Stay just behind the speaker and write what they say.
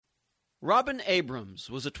Robin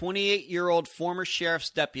Abrams was a 28-year-old former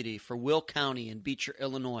sheriff's deputy for Will County in Beecher,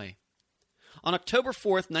 Illinois. On October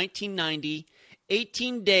 4th, 1990,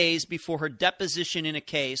 18 days before her deposition in a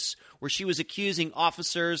case where she was accusing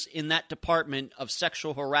officers in that department of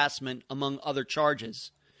sexual harassment, among other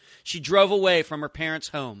charges, she drove away from her parents'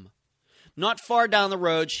 home. Not far down the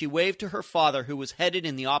road, she waved to her father, who was headed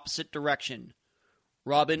in the opposite direction.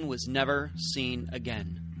 Robin was never seen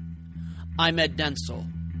again. I'm Ed Densel,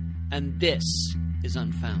 and this is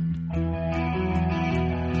Unfound.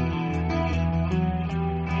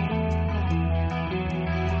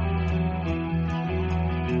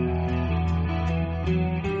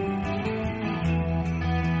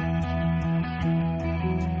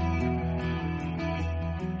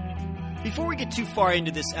 Before we get too far into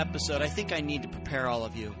this episode, I think I need to prepare all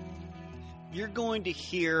of you. You're going to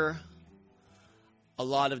hear a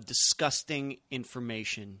lot of disgusting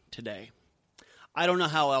information today. I don't know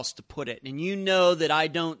how else to put it. And you know that I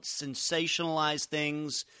don't sensationalize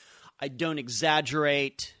things. I don't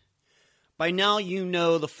exaggerate. By now you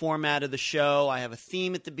know the format of the show. I have a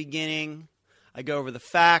theme at the beginning. I go over the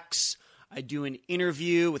facts. I do an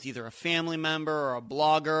interview with either a family member or a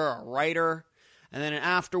blogger or a writer. And then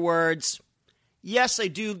afterwards, yes, I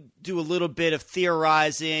do a little bit of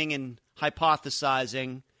theorizing and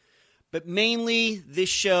hypothesizing. But mainly this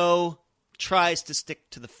show tries to stick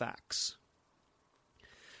to the facts.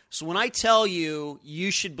 So when I tell you,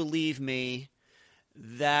 you should believe me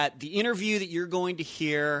that the interview that you're going to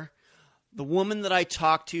hear, the woman that I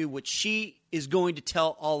talked to, what she is going to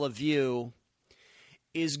tell all of you,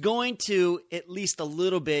 is going to at least a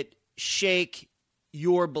little bit shake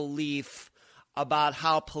your belief about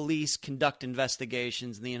how police conduct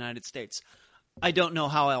investigations in the United States. I don't know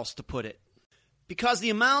how else to put it. Because the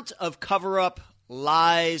amount of cover-up,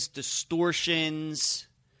 lies, distortions,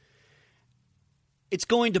 it's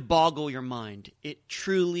going to boggle your mind. It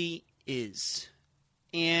truly is.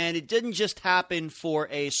 And it didn't just happen for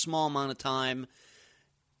a small amount of time.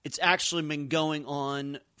 It's actually been going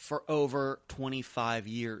on for over 25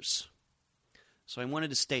 years. So I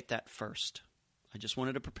wanted to state that first. I just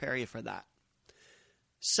wanted to prepare you for that.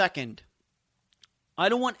 Second, I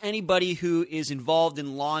don't want anybody who is involved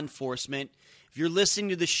in law enforcement, if you're listening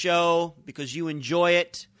to the show because you enjoy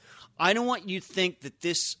it, I don't want you to think that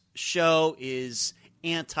this show is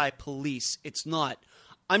anti-police. It's not.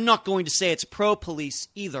 I'm not going to say it's pro-police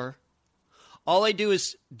either. All I do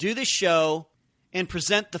is do the show and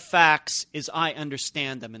present the facts as I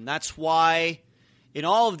understand them. And that's why in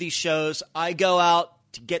all of these shows, I go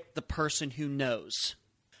out to get the person who knows.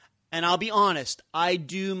 And I'll be honest, I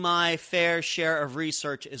do my fair share of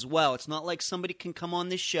research as well. It's not like somebody can come on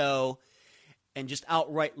this show and just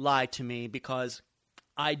outright lie to me because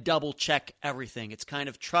I double check everything. It's kind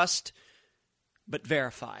of trust, but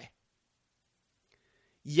verify.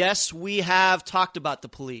 Yes, we have talked about the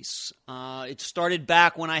police. It started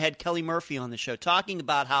back when I had Kelly Murphy on the show, talking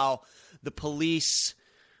about how the police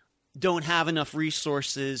don't have enough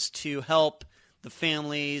resources to help the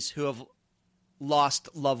families who have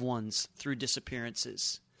lost loved ones through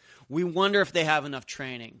disappearances. We wonder if they have enough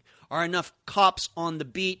training. Are enough cops on the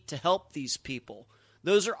beat to help these people?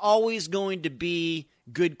 Those are always going to be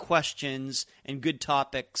good questions and good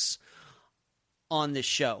topics on this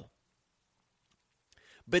show.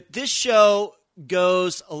 But this show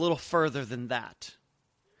goes a little further than that.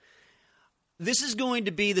 This is going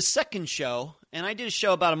to be the second show, and I did a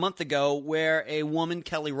show about a month ago where a woman,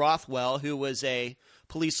 Kelly Rothwell, who was a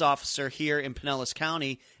police officer here in Pinellas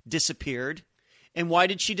County, disappeared. And why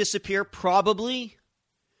did she disappear? Probably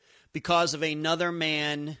because of another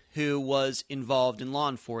man who was involved in law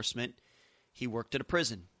enforcement. He worked at a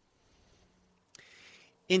prison.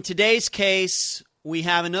 In today's case, we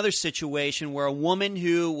have another situation where a woman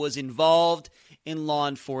who was involved in law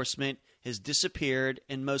enforcement has disappeared,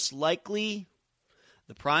 and most likely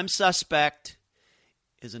the prime suspect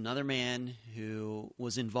is another man who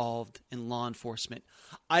was involved in law enforcement.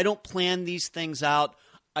 I don't plan these things out.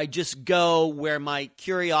 I just go where my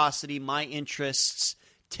curiosity, my interests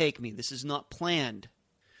take me. This is not planned.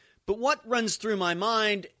 But what runs through my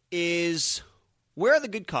mind is, where are the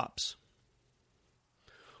good cops?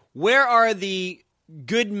 Where are the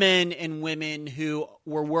good men and women who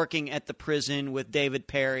were working at the prison with David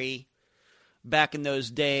Perry back in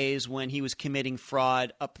those days when he was committing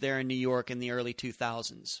fraud up there in New York in the early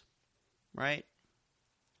 2000s? Right?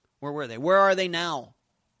 Where were they? Where are they now?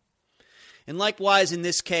 And likewise, in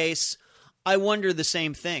this case, I wonder the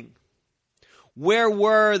same thing. Where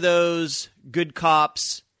were those good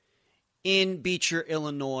cops in Beecher,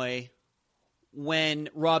 Illinois, when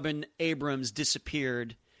Robin Abrams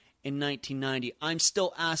disappeared in 1990? I'm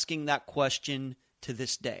still asking that question to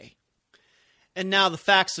this day. And now the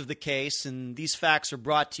facts of the case, and these facts are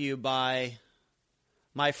brought to you by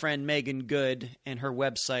my friend Megan Good and her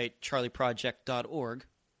website, charlieproject.org.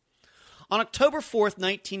 On October 4th,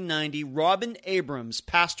 1990, Robin Abrams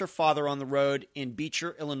passed her father on the road in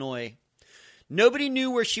Beecher, Illinois. Nobody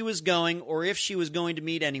knew where she was going or if she was going to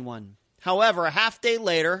meet anyone. However, a half day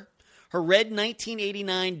later, her red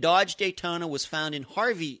 1989 Dodge Daytona was found in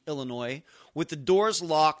Harvey, Illinois, with the doors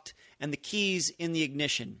locked and the keys in the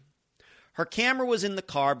ignition. Her camera was in the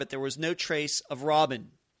car, but there was no trace of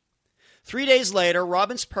Robin. 3 days later,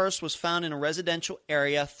 Robin's purse was found in a residential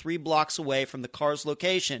area 3 blocks away from the car's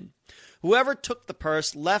location. Whoever took the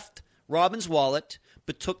purse left Robin's wallet,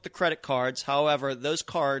 but took the credit cards. However, those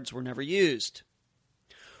cards were never used.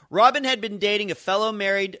 Robin had been dating a fellow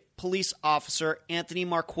married police officer, Anthony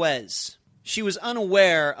Marquez. She was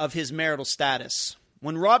unaware of his marital status.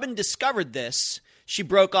 When Robin discovered this, she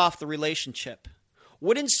broke off the relationship.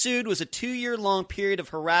 What ensued was a 2-year-long period of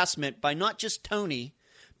harassment by not just Tony,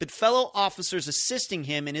 but fellow officers assisting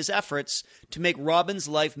him in his efforts to make Robin's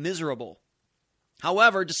life miserable.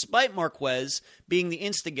 However, despite Marquez being the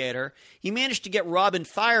instigator, he managed to get Robin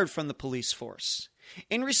fired from the police force.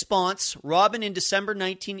 In response, Robin in December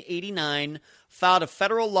 1989 filed a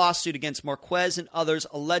federal lawsuit against Marquez and others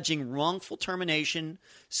alleging wrongful termination,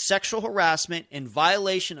 sexual harassment, and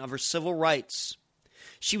violation of her civil rights.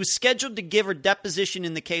 She was scheduled to give her deposition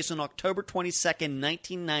in the case on October 22,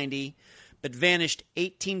 1990, but vanished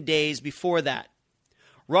 18 days before that.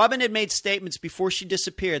 Robin had made statements before she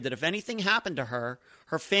disappeared that if anything happened to her,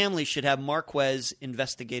 her family should have Marquez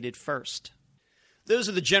investigated first. Those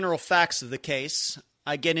are the general facts of the case.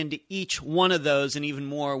 I get into each one of those and even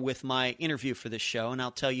more with my interview for this show, and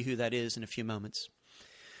I'll tell you who that is in a few moments.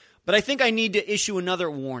 But I think I need to issue another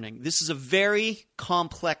warning. This is a very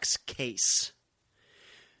complex case.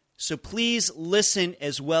 So please listen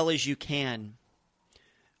as well as you can.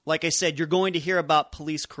 Like I said, you're going to hear about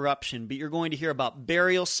police corruption, but you're going to hear about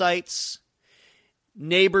burial sites,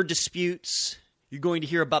 neighbor disputes. You're going to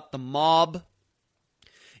hear about the mob.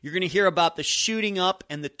 You're going to hear about the shooting up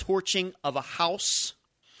and the torching of a house.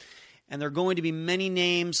 And there are going to be many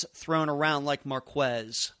names thrown around like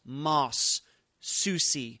Marquez, Moss,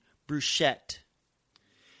 Susie, Bruchette.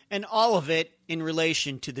 And all of it in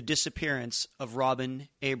relation to the disappearance of Robin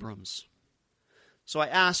Abrams. So I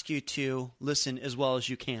ask you to listen as well as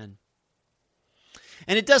you can.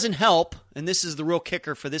 And it doesn't help, and this is the real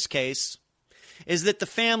kicker for this case, is that the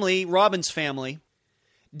family, Robin's family,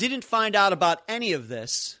 didn't find out about any of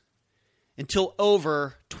this until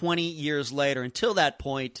over 20 years later. Until that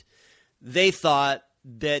point, they thought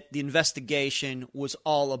that the investigation was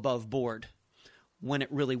all above board, when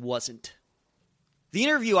it really wasn't. The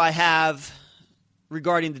interview I have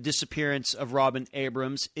regarding the disappearance of Robin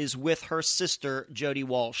Abrams is with her sister, Jody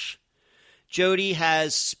Walsh. Jody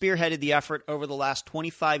has spearheaded the effort over the last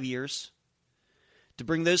 25 years to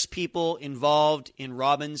bring those people involved in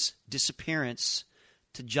Robin's disappearance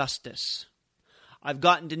to justice. I've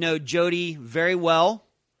gotten to know Jody very well.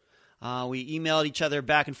 We emailed each other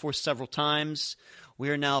back and forth several times. We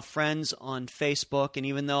are now friends on Facebook, and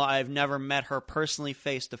even though I've never met her personally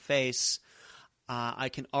face-to-face, I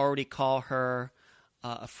can already call her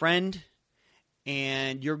a friend,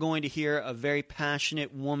 and you're going to hear a very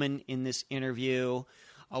passionate woman in this interview.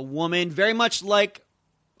 A woman, very much like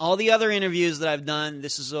all the other interviews that I've done,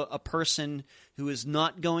 this is a person who is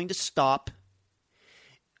not going to stop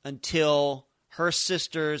until her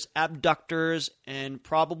sister's abductors and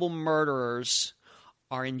probable murderers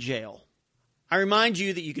are in jail. I remind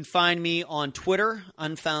you that you can find me on Twitter,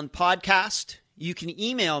 Unfound Podcast. You can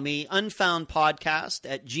email me,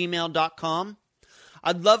 unfoundpodcast@gmail.com.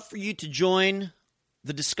 I'd love for you to join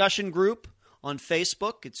the discussion group on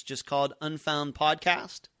Facebook. It's just called Unfound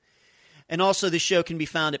Podcast. And also the show can be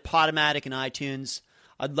found at Podomatic and iTunes.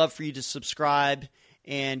 I'd love for you to subscribe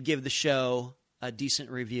and give the show a decent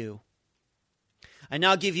review. I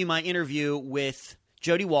now give you my interview with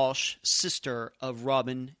Jody Walsh, sister of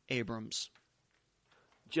Robin Abrams.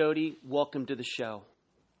 Jody, welcome to the show.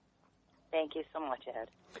 Thank you so much, Ed.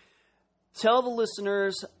 Tell the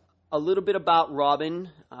listeners a little bit about Robin,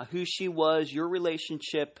 who she was, your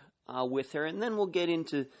relationship with her, and then we'll get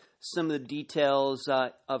into some of the details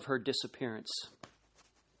of her disappearance.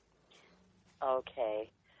 Okay.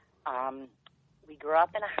 We grew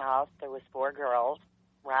up in a house. There was 4 girls.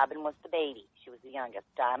 Robin was the baby. She was the youngest.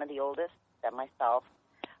 Donna, the oldest, then myself,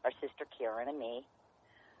 our sister Karen, and me.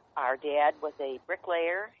 Our dad was a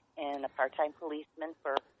bricklayer and a part-time policeman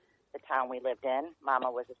for the town we lived in. Mama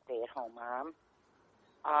was a stay-at-home mom.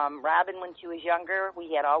 Robin, when she was younger,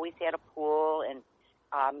 we had always had a pool, and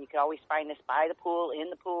you could always find us by the pool, in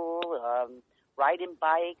the pool, riding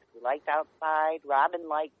bikes. We liked outside. Robin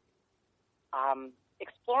liked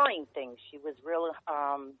exploring things. She was real,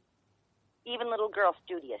 even little girl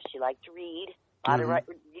studious. She liked to read,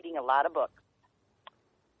 reading a lot of books.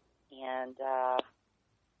 And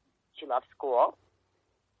she loved school,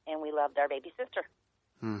 and we loved our baby sister.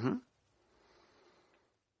 Mm-hmm.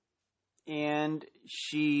 And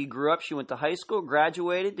she grew up, she went to high school,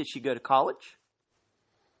 graduated. Did she go to college?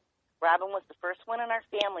 Robin was the first one in our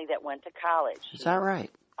family that went to college. Is that right?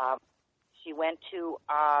 She went to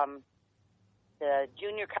the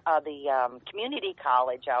community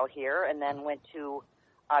college out here, and then went to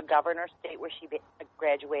Governor State, where she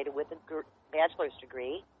graduated with a bachelor's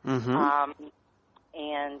degree. Mm-hmm.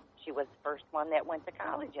 And she was the first one that went to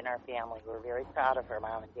college in our family. We were very proud of her,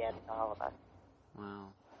 Mom and Dad, and all of us.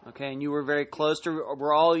 Wow. Okay, and you were very close to,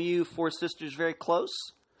 were all you four sisters very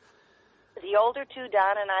close? The older two,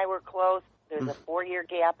 Donna and I, were close. There's a 4-year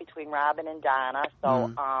gap between Robin and Donna,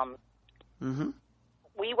 so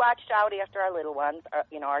we watched out after our little ones,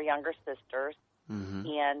 our younger sisters. Mm-hmm.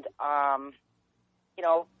 And,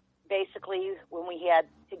 basically when we had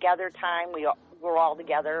together time, we were all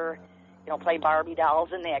together, play Barbie dolls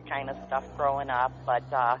and that kind of stuff growing up. But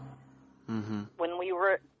when we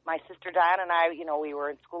were, my sister Donna and I, we were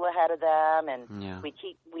in school ahead of them, and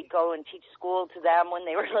we'd go and teach school to them when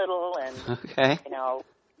they were little, and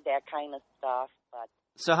that kind of stuff. But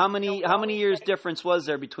so how many years difference was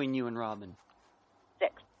there between you and Robin?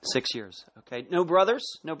 6. 6 years. Okay. No brothers?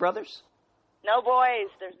 No brothers? No boys.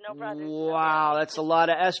 There's no brothers. Wow, that's a lot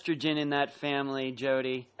of estrogen in that family,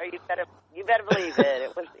 Jody. Or you better believe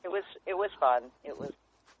it. It was fun. It was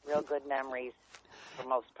real good memories for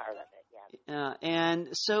most part of it. Yeah. And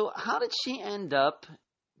so, how did she end up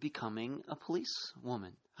becoming a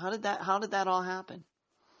policewoman? How did that all happen?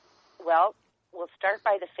 Well, we'll start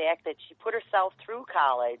by the fact that she put herself through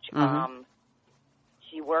college. Mm-hmm.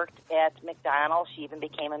 She worked at McDonald's. She even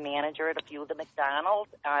became a manager at a few of the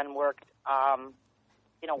McDonald's, and worked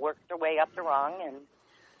her way up the rung. And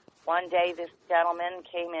one day, this gentleman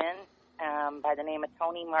came in by the name of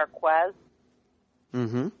Tony Marquez,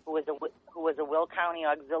 mm-hmm. who was a Will County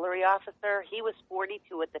auxiliary officer. He was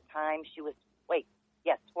 42 at the time.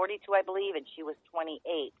 42, I believe, and she was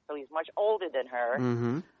 28. So he's much older than her.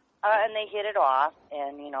 Mm-hmm. And they hit it off,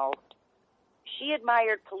 and she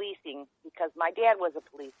admired policing because my dad was a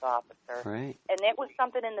police officer. Right. And that was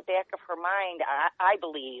something in the back of her mind, I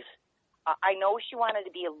believe. I know she wanted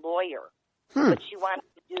to be a lawyer, but she wanted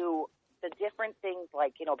to do the different things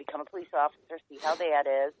like, become a police officer, see how that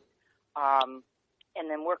is, and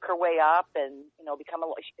then work her way up and, become a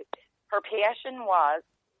lawyer. Her passion was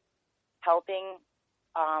helping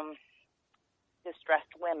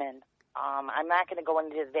distressed women. I'm not going to go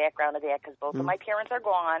into the background of that because both of my parents are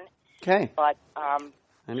gone. Okay. But I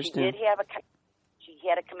understand. She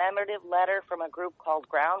had a commemorative letter from a group called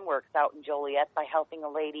Groundworks out in Joliet by helping a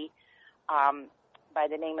lady by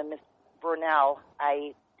the name of Miss Brunel.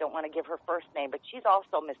 I don't want to give her first name, but she's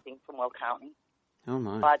also missing from Will County. Oh,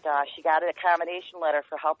 my. But she got an accommodation letter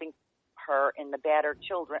for helping her in the battered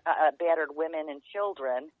women and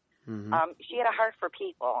children. Mm-hmm. She had a heart for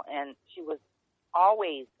people, and she was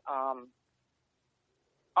always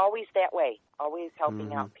that way, always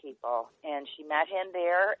helping out people. And she met him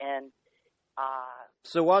there, and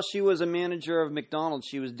so while she was a manager of McDonald's,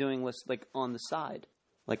 she was doing this like on the side,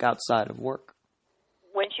 like outside of work.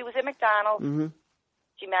 When she was at McDonald's,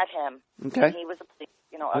 she met him. Okay. And he was a police,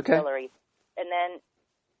 auxiliary. Okay. And then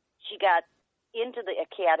she got into the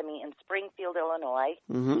academy in Springfield, Illinois,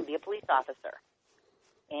 to be a police officer.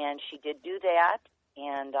 And she did do that,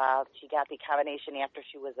 and she got the accommodation after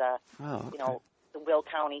she was the Will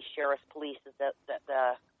County Sheriff's Police,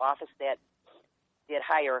 the office that did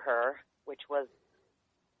hire her, which was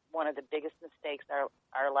one of the biggest mistakes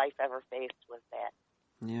our life ever faced was that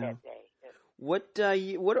day.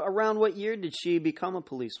 What around what year did she become a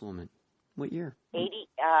policewoman? What year? 88,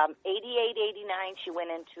 89, she went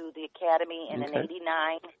into the academy, and in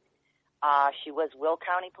 89, she was Will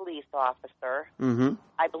County police officer. Mm-hmm.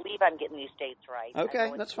 I believe I'm getting these dates right.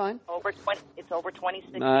 Okay, that's fine. It's over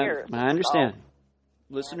 26 years. I understand.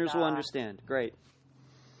 Listeners will understand. Great.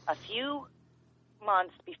 A few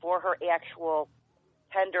months before her actual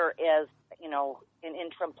tender as, an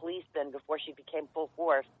interim policeman, before she became full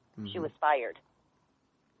force, she was fired.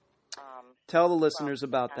 Tell the listeners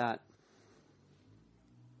about that.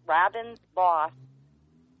 Robin's boss,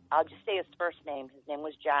 I'll just say his first name. His name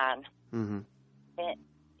was John. Mm-hmm.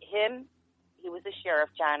 And he was the sheriff,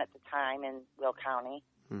 John, at the time in Will County.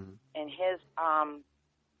 Mm-hmm. And his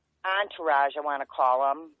entourage, I want to call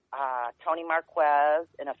them, Tony Marquez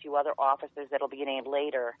and a few other officers that'll be named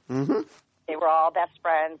later. Mm-hmm. They were all best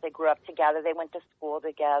friends. They grew up together. They went to school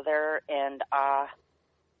together. And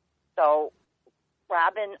so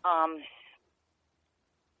Robin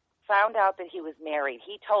found out that he was married.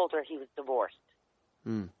 He told her he was divorced.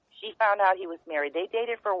 Mm. She found out he was married. They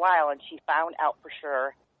dated for a while, and she found out for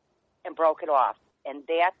sure and broke it off. And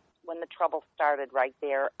that's when the trouble started right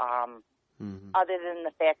there. Other than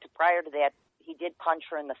the fact that prior to that, he did punch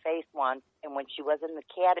her in the face once, and when she was in the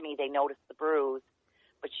academy, they noticed the bruise,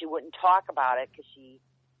 but she wouldn't talk about it because she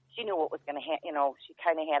knew what was going to happen. You know, she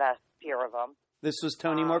kind of had a fear of him. This was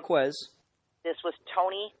Tony Marquez. This was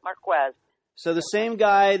Tony Marquez. So the same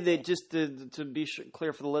guy that, just to be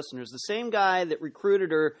clear for the listeners, the same guy that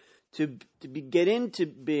recruited her to get into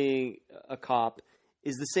being a cop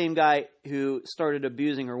is the same guy who started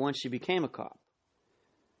abusing her once she became a cop.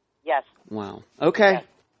 Yes. Wow. Okay. Yes.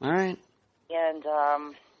 All right. And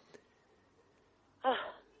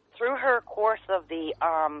through her course of the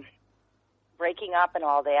breaking up and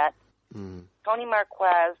all that, Tony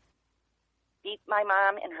Marquez beat my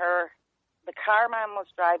mom and her. The car Mom was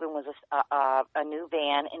driving was a new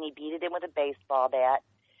van, and he beat it in with a baseball bat.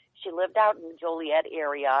 She lived out in the Joliet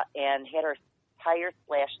area and had her tires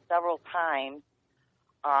slashed several times.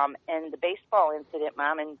 And the baseball incident,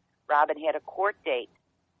 Mom and Robin had a court date.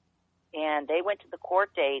 And they went to the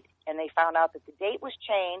court date, and they found out that the date was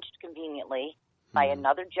changed conveniently by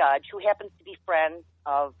another judge who happens to be friends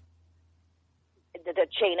of the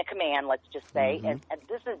chain of command, let's just say. And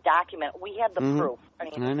this is documented. We have the proof. I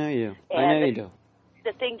know you. I And know you do.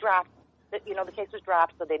 The thing dropped. The case was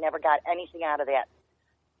dropped, so they never got anything out of that.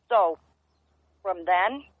 So from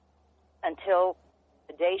then until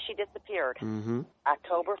the day she disappeared,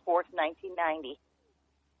 October 4th, 1990,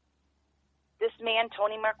 this man,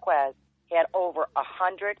 Tony Marquez, had over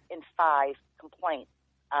 105 complaints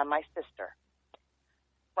on my sister.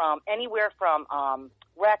 From anywhere from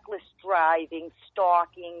reckless driving,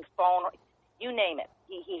 stalking, phone, you name it,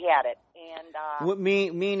 he had it. And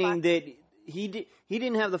meaning that he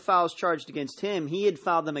didn't have the files charged against him. He had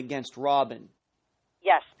filed them against Robin.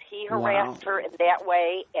 Yes, he harassed her in that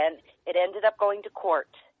way, and it ended up going to court.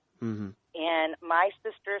 And my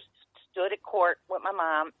sister stood at court with my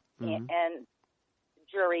mom, and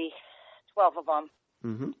jury, 12 of them.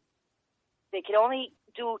 They could only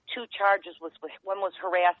do 2 charges. One was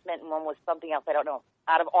harassment and one was something else. I don't know.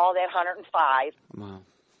 Out of all that 105. Wow.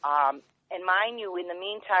 And mind you, in the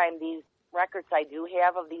meantime, these records I do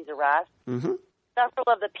have of these arrests, several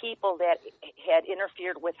of the people that had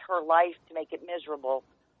interfered with her life to make it miserable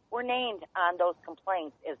were named on those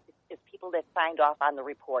complaints as people that signed off on the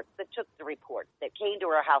reports, that took the reports, that came to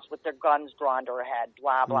her house with their guns drawn to her head,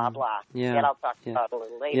 blah, blah, blah. Yeah. That I'll talk about a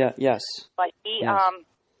little later. Yeah, yes. But they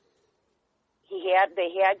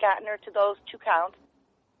had gotten her to those 2 counts,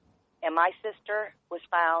 and my sister was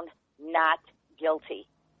found not guilty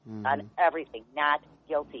on everything, not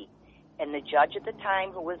guilty. And the judge at the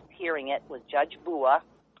time who was hearing it was Judge Bua,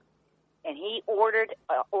 and he ordered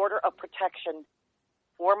an order of protection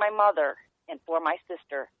for my mother and for my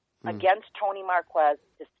sister against Tony Marquez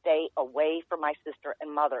to stay away from my sister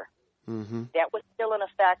and mother. That was still in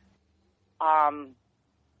effect.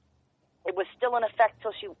 It was still in effect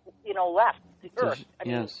till she, left the earth. I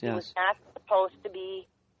mean, it was not supposed to be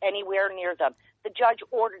anywhere near them. The judge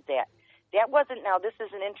ordered that. That wasn't. Now, this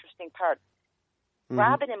is an interesting part.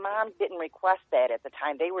 Robin and Mom didn't request that at the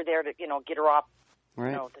time. They were there to, get her off,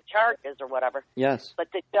 the charges or whatever. Yes.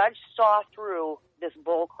 But the judge saw through this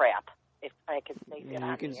bull crap, if I can say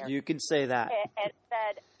that. You can say that. And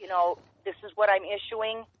said, this is what I'm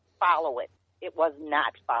issuing. Follow it. It was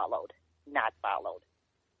not followed. Not followed.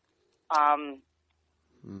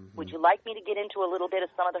 Would you like me to get into a little bit of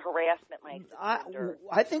some of the harassment?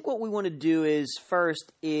 I think what we want to do is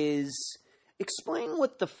first explain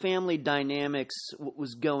what the family dynamics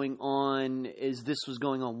was going on as this was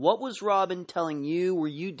going on. What was Robin telling you?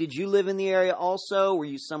 Did you live in the area also? Were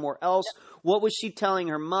you somewhere else? Yep. What was she telling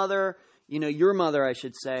her mother? Your mother, I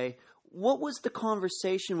should say. What was the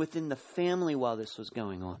conversation within the family while this was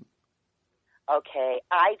going on? Okay,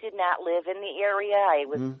 I did not live in the area. I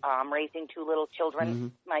was raising 2 little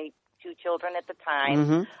children, my 2 children at the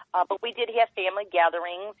time. But we did have family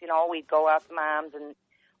gatherings. We'd go out to Mom's, and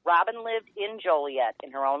Robin lived in Joliet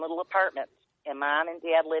in her own little apartment, and Mom and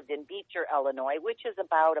Dad lived in Beecher, Illinois, which is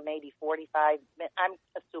about a maybe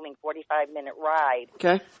 45-minute ride.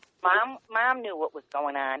 Okay. Mom knew what was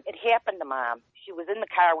going on. It happened to Mom. She was in the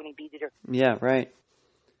car when he beat her. Yeah, right.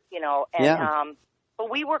 But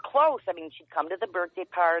we were close. I mean, she'd come to the birthday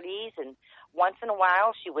parties, and once in a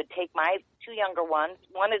while she would take my two younger ones,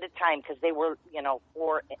 one at a time, because they were,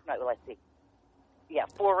 4 and 7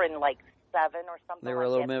 or something. They were a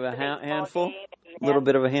little bit of a handful? A little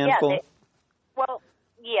bit of a handful?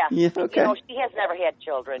 Yeah. Yeah, okay. She has never had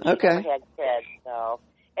children. She never had kids, so...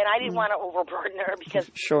 And I didn't want to overburden her because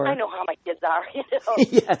I know how my kids are.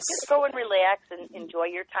 Yes. Just go and relax and enjoy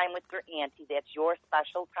your time with your auntie. That's your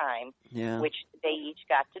special time, which they each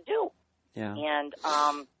got to do. Yeah. And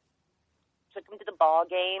took them to the ball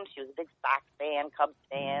games. She was a big Sox fan, Cubs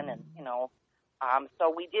fan, and so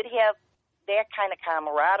we did have that kind of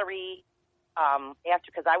camaraderie after,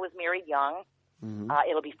 because I was married young. Mm-hmm.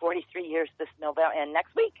 It'll be 43 years this November, and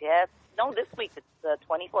next week. This week it's the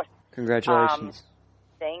 24th. Congratulations.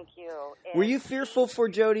 Thank you. And were you fearful for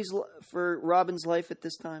Robin's life at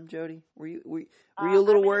this time, Jody? Were you a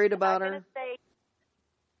little worried about her?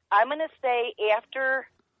 I'm going to say after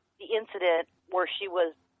the incident where she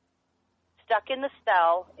was stuck in the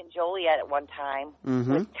cell in Joliet at one time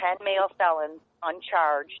with 10 male felons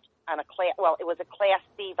uncharged on it was a Class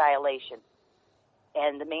C violation.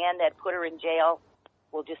 And the man that put her in jail,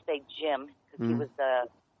 we'll just say Jim, because he was the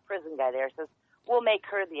prison guy there, says, we'll make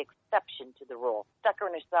her the exception to the rule. Stuck her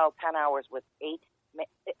in a cell 10 hours with 8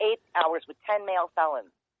 hours with 10 male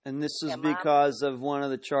felons. And this was because of one of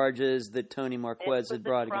the charges that Tony Marquez had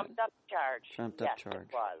brought against. Trumped-up charge. Trumped-up charge.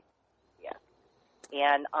 It was. Yes.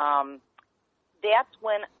 And that's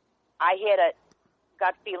when I had a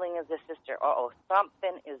gut feeling as a sister,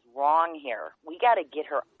 something is wrong here. We got to get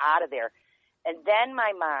her out of there. And then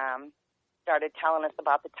my mom started telling us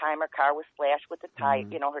about the time her car was slashed with the tire.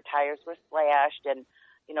 Her tires were slashed, and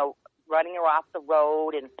running her off the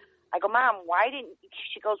road. And I go, Mom, why didn't?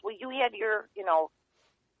 She goes, well, you had your, you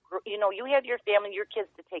had your family, your kids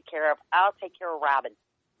to take care of. I'll take care of Robin.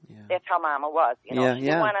 Yeah. That's how Mama was. She didn't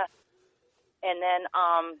want to. And then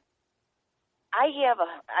I have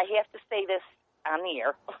to say this on the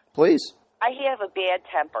air. Please. I have a bad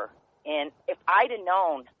temper. And if I'd have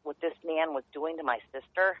known what this man was doing to my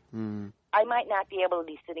sister, I might not be able to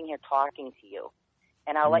be sitting here talking to you.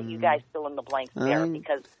 And I'll let you guys fill in the blanks there,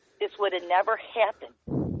 because this would have never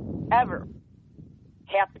ever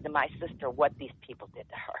happened to my sister, what these people did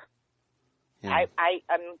to her. Yeah.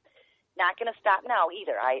 I'm not going to stop now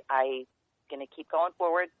either. I'm going to keep going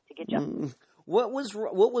forward to get you. What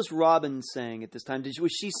was Robin saying at this time?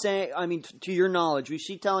 Was she saying, I mean, to your knowledge, was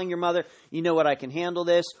she telling your mother, you know what, I can handle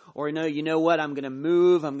this? Or no, you know what, I'm going to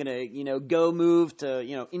move. I'm going to, go move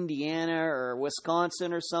to, Indiana or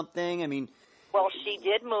Wisconsin or something? I mean. Well, she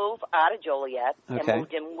did move out of Joliet and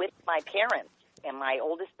moved in with my parents. And my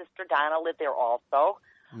oldest sister, Donna, lived there also.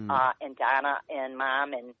 And Donna and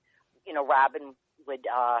Mom and, Robin would,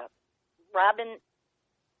 Robin,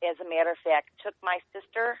 as a matter of fact, took my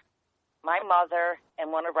sister, my mother,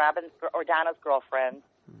 and one of Donna's girlfriends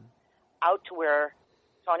out to where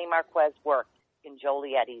Tony Marquez worked in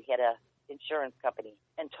Joliet. He had an insurance company,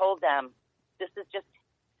 and told them, this is just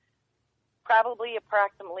probably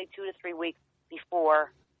approximately 2 to 3 weeks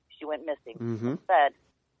before she went missing. Said,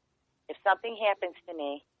 if something happens to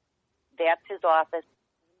me, that's his office,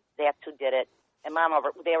 that's who did it. And Mom,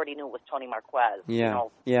 they already knew it was Tony Marquez.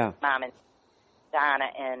 Mom and Donna,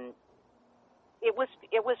 and it was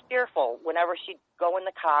fearful. Whenever she'd go in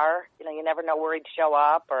the car, you never know where he'd show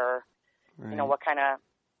up, or what kind of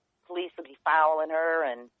police would be following her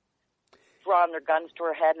and drawing their guns to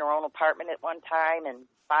her head in her own apartment at one time. And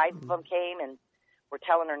 5 of them came and were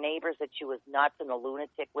telling her neighbors that she was nuts and a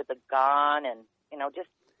lunatic with a gun, and just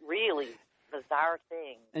really bizarre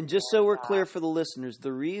things. And just so we're clear for the listeners,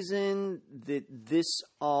 the reason that this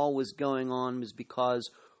all was going on was because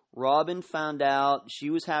Robin found out she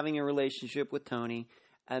was having a relationship with Tony,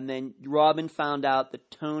 and then Robin found out that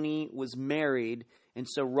Tony was married, and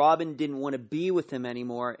so Robin didn't want to be with him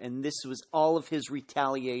anymore, and this was all of his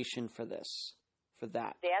retaliation for that.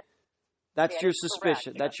 That's your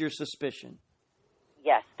suspicion. Correct. That's your suspicion.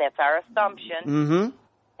 Yes, that's our assumption. And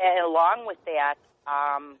along with that,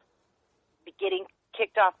 getting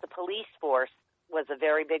kicked off the police force was a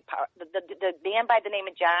very big part. The man by the name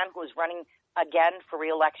of John, who was running again for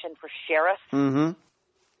re-election for sheriff. Well,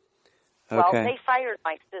 they fired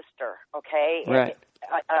my sister, okay? Right.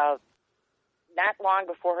 Not long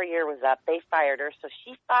before her year was up, they fired her. So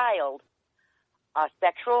she filed a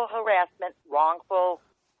sexual harassment, wrongful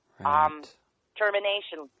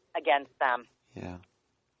termination against them. Yeah.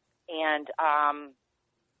 And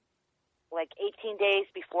 18 days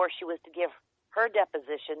before she was to give her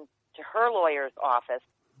deposition to her lawyer's office,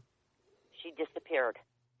 she disappeared.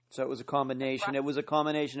 So it was a combination. It was a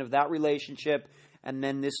combination of that relationship and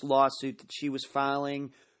then this lawsuit that she was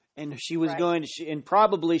filing, and she was Right. going to, and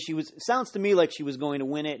probably she was, it sounds to me like she was going to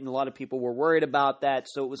win it, and a lot of people were worried about that,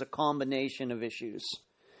 so it was a combination of issues.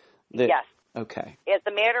 Yes. Okay. As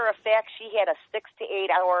a matter of fact, she had a 6 to 8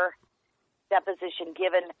 hour deposition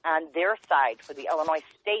given on their side for the Illinois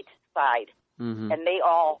state side, Mm-hmm. and they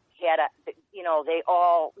all had they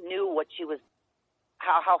all knew what she was,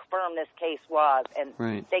 how firm this case was, and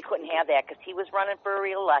Right. they couldn't have that because he was running for a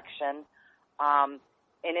re-election.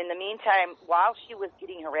 And in the meantime, while she was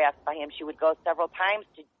getting harassed by him, she would go several times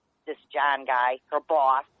to this John guy, her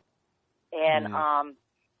boss, and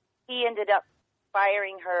he ended up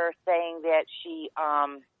firing her, saying that she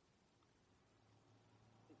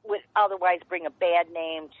would otherwise bring a bad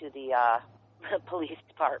name to the police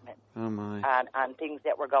department Oh, my. on things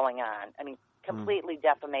that were going on. I mean, completely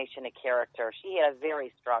defamation of character. She had a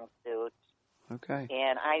very strong suit, Okay.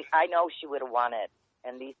 and I know she would have won it,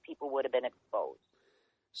 and these people would have been exposed.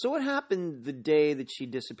 So what happened the day that she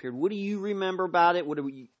disappeared? What do you remember about it? What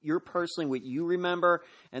you remember?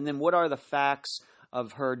 And then what are the facts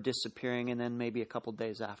of her disappearing, and then maybe a couple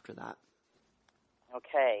days after that?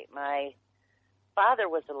 Okay, my father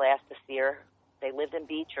was the last to see her. They lived in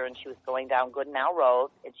Beecher, and she was going down Goodenow Road,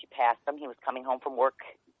 and she passed him. He was coming home from work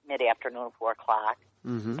mid-afternoon, 4 o'clock,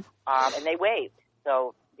 Mm-hmm. and they waved.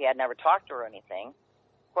 So Dad never talked to her or anything.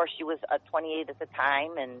 Of course, she was 28 at the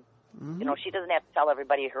time, and Mm-hmm. you know, she doesn't have to tell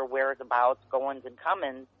everybody her whereabouts, goings and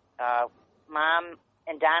comings. Mom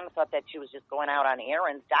and Donna thought that she was just going out on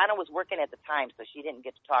errands. Donna was working at the time, so she didn't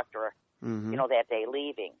get to talk to her, Mm-hmm. you know, that day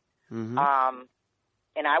leaving. Mm-hmm.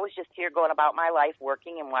 And I was just here going about my life,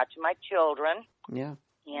 working and watching my children, Yeah.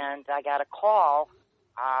 and I got a call.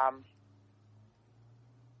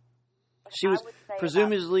 She was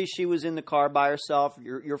presumably she was in the car by herself.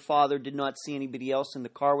 Your father did not see anybody else in the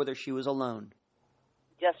car with her. She was alone.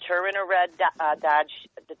 Just her in a red Dodge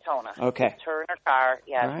Daytona. Okay. Just her in her car,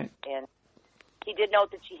 yes. All right. And he did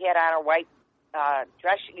note that she had on a white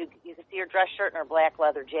dress. You could see her dress shirt and her black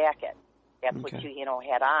leather jacket. That's what Okay. she,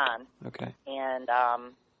 had on. Okay. And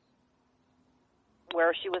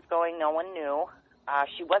where she was going, no one knew.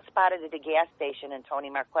 She was spotted at a gas station, and Tony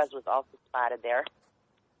Marquez was also spotted there.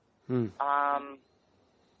 Okay.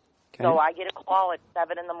 So I get a call at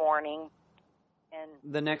 7 in the morning, and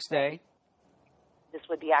The next day. this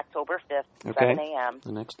would be October 5th, Okay. 7 a.m.,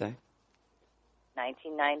 The next day.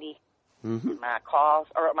 1990. Mm-hmm.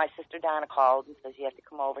 My sister Donna called and says, you have to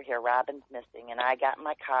come over here. Robin's missing. And I got in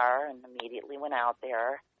my car and immediately went out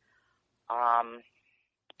there.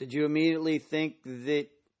 Did you immediately think that?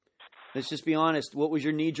 Let's just be honest. What was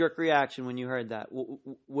your knee-jerk reaction when you heard that?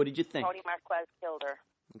 What did you think? Tony Marquez killed her.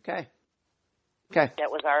 Okay. Okay.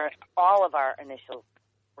 That was all of our initial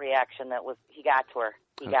reaction. That was, he got to her.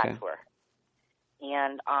 He got to her.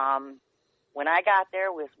 And when I got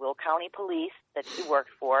there with Will County Police that she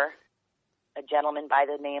worked for, a gentleman by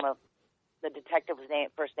the name of, the detective's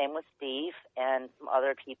first name was Steve, and some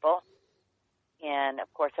other people. And,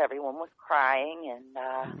 of course, everyone was crying.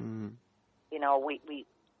 And, we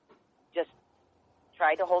just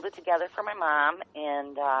tried to hold it together for my mom.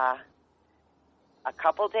 And a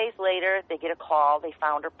couple days later, they get a call. They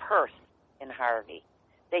found her purse in Harvey.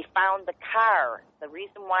 They found the car. The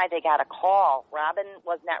reason why they got a call, Robin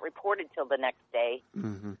was not reported till the next day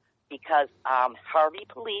because Harvey,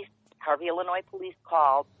 Illinois police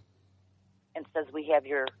called and says, we have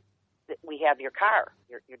your car,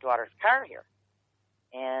 your daughter's car here.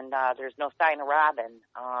 And there's no sign of Robin.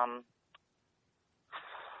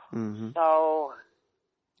 So.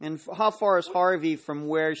 And how far is Harvey from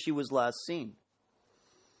where she was last seen?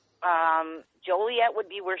 Joliet would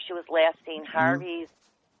be where she was last seen. Harvey's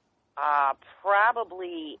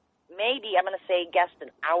probably, maybe, I'm going to say, guess an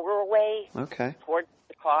hour away. Okay. Towards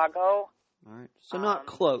Chicago. All right. So not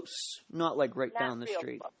close. Not like right down the real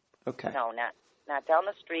street. close. Okay. No, not down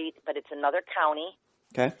the street, but it's another county.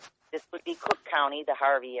 Okay. This would be Cook County, the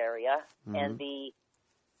Harvey area, and the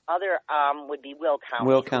other would be Will County.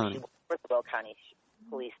 Will County. The Will County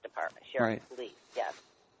Police Department, Sheriff Police, yes.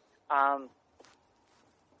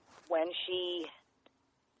 When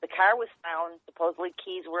the car was found, supposedly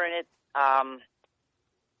keys were in it.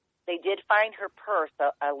 They did find her purse.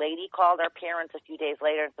 A lady called our parents a few days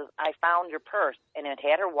later and says, I found your purse. And it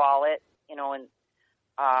had her wallet, and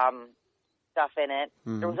stuff in it.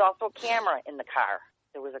 There was also a camera in the car.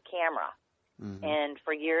 There was a camera. And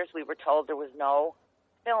for years we were told there was no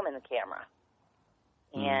film in the camera.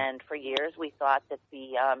 And for years we thought that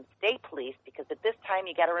the state police, because at this time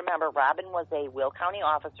you got to remember, Robin was a Will County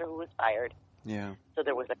officer who was fired. Yeah. So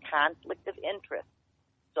there was a conflict of interest.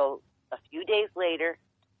 So a few days later,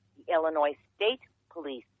 the Illinois State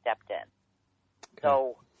Police stepped in.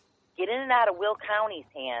 So getting it out of Will County's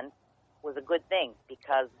hands was a good thing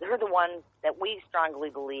because they're the ones that we strongly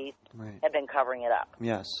believe have been covering it up.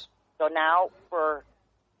 Yes. So now for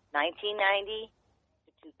 1990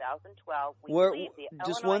 to 2012, we believe the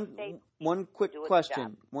just Illinois State one quick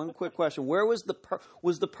question. One quick question. Where was the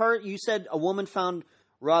purse? You said a woman found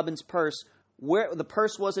Robin's purse. Where the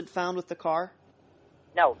purse wasn't found with the car?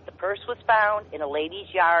 No, the purse was found in a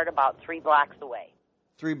lady's yard about 3 blocks away.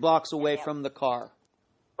 3 blocks away from the car.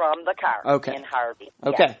 From the car. Okay. In Harvey.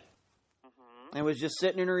 Okay. Yes. Mm-hmm. It was just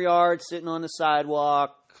sitting in her yard, sitting on the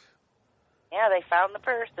sidewalk. Yeah, they found the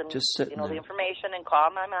purse and Just sitting the there. information and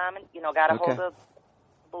called my mom and got a hold of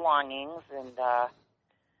belongings and.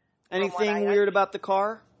 Anything weird about the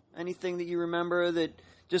car? Anything that you remember that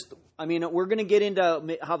just? I mean, we're going to get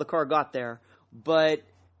into how the car got there, but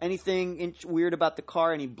anything weird about the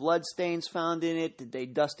car? Any blood stains found in it? Did they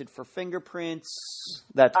dust it for fingerprints?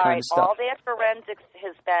 That kind of stuff. All that forensics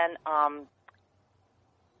has been.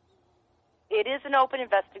 It is an open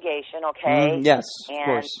investigation, okay? Yes, and of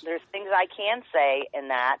course. There's things I can say in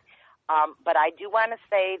that, but I do want to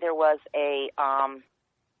say there was a.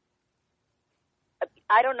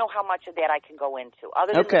 I don't know how much of that I can go into.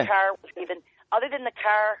 Other than the car, other than the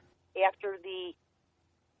car, after the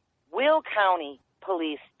Will County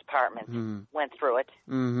Police Department went through it.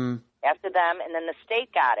 Mm-hmm. After them, and then the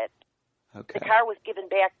state got it. Okay. The car was given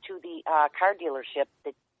back to the car dealership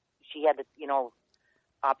that she had the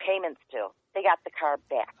payments to. They got the car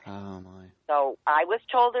back. Oh my! So I was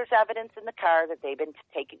told there's evidence in the car that they've been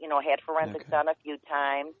taken. Had forensics done a few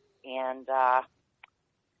times, and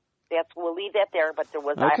we'll leave that there. But there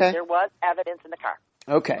was evidence in the car.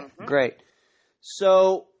 Okay, great.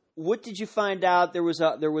 So, what did you find out? There was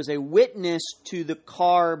a witness to the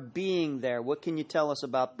car being there. What can you tell us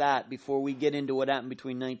about that before we get into what happened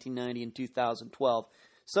between 1990 and 2012?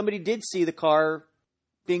 Somebody did see the car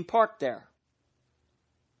being parked there.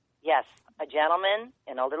 Yes, a gentleman,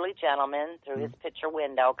 an elderly gentleman, through his picture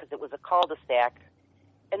window, because it was a cul-de-sac,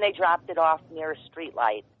 and they dropped it off near a street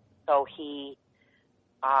light. So he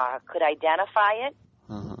could identify it,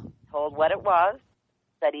 told what it was,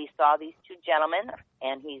 said he saw these 2 gentlemen,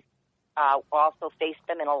 and he also faced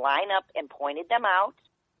them in a lineup and pointed them out.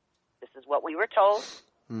 This is what we were told.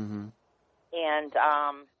 Mm-hmm. And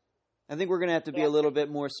I think we're going to have to be a little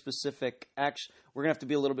bit more specific. Actually, we're going to have to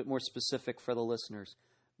be a little bit more specific for the listeners.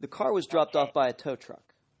 The car was dropped off by a tow truck.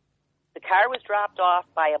 The car was dropped off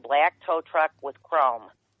by a black tow truck with chrome.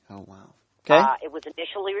 Oh, wow. Okay. It was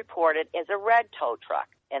initially reported as a red tow truck,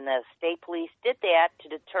 and the state police did that to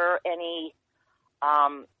deter any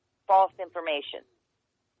false information.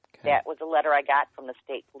 Okay. That was a letter I got from the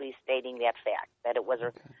state police stating that fact, that it was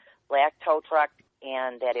a black tow truck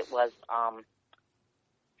and that it was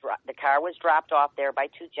the car was dropped off there by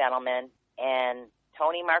 2 gentlemen, and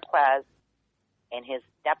Tony Marquez and his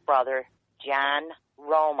stepbrother, John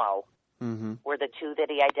Romo, were the 2 that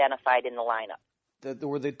he identified in the lineup. There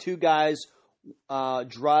were the 2 guys,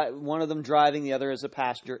 one of them driving, the other as a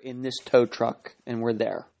passenger in this tow truck, and we're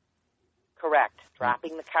there. Correct.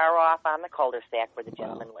 Dropping the car off on the cul-de-sac where the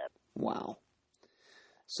gentleman lived. Wow.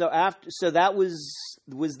 So that was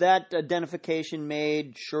that identification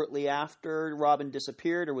made shortly after Robin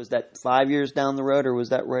disappeared, or was that 5 years down the road, or was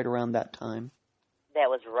that right around that time? That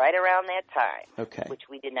was right around that time. Okay. Which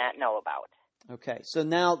we did not know about. Okay. So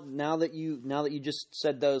now that you just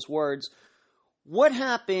said those words, what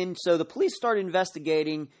happened? So the police started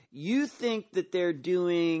investigating. You think that they're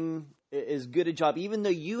doing as good a job, even though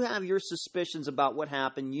you have your suspicions about what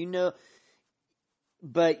happened,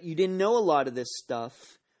 but you didn't know a lot of this stuff,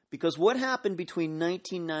 because what happened between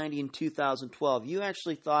 1990 and 2012, you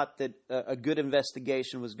actually thought that a good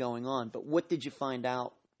investigation was going on, but what did you find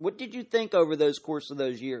out? What did you think over those course of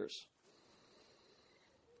those years?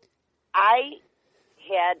 I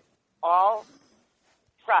had all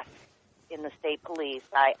trust in the state police.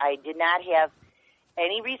 I did not have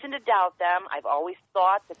any reason to doubt them. I've always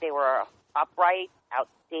thought that they were upright,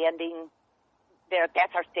 outstanding.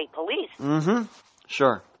 That's our state police. Mm-hmm.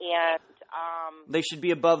 Sure. And they should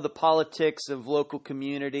be above the politics of local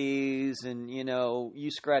communities, and you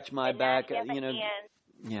scratch my back.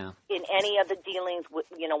 Yeah. In any of the dealings with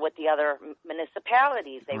the other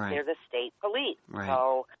municipalities, they're the state police. Right.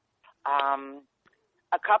 So,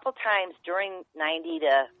 a couple times during 90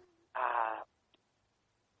 to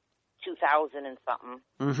 2000 and something,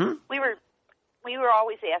 we were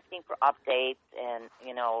always asking for updates, and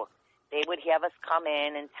they would have us come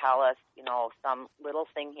in and tell us some little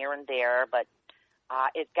thing here and there, but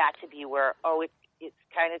it got to be where it's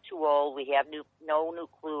kind of too old. We have no new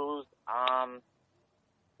clues.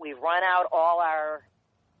 We've run out all our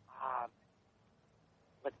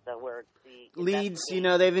what's the word? The Leads,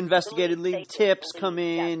 they've investigated lead tips come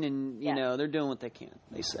in, yes. and, they're doing what they can,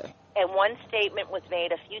 they say. And one statement was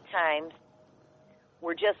made a few times,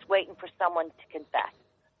 we're just waiting for someone to confess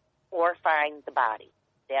or find the body.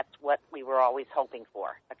 That's what we were always hoping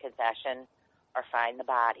for, a confession or find the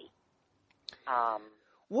body.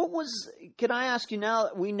 Can I ask you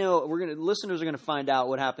now, we know listeners are going to find out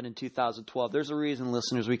what happened in 2012. There's a reason,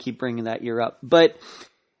 listeners, we keep bringing that year up. But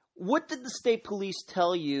what did the state police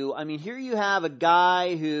tell you? I mean, here you have a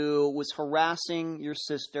guy who was harassing your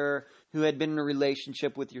sister, who had been in a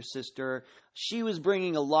relationship with your sister. She was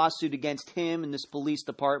bringing a lawsuit against him in this police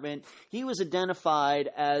department. He was identified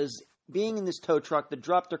as being in this tow truck that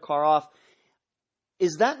dropped their car off.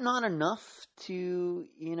 Is that not enough to,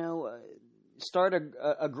 start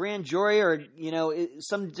a grand jury, or,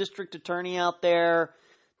 some district attorney out there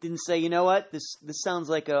didn't say, you know what, this sounds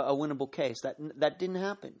like a winnable case? That didn't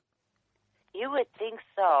happen. You would think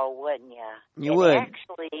so, wouldn't you? You would.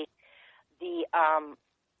 Actually, the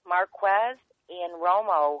Marquez and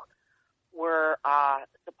Romo were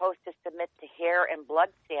supposed to submit the hair and blood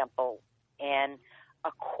sample, and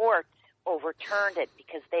a court overturned it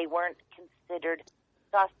because they weren't considered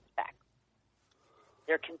suspects.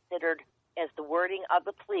 They're considered, as the wording of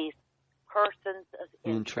the police, persons of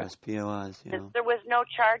interest. POIs, Since there was no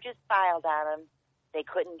charges filed on them, they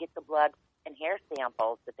couldn't get the blood and hair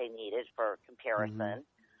samples that they needed for comparison.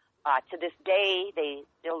 To this day, they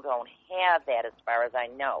still don't have that, as far as I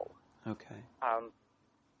know. Okay.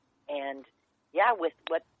 And yeah, with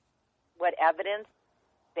what evidence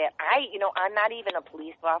that I'm not even a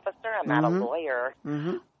police officer. I'm not a lawyer.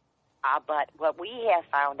 But what we have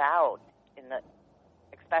found out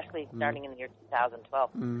especially starting in the year 2012,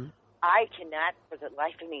 I cannot, for the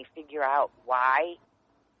life of me, figure out why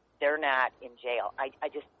they're not in jail.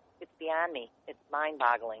 It's beyond me. It's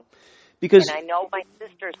mind-boggling. And I know my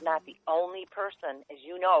sister's not the only person, as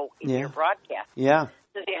you know, in your broadcast. Yeah.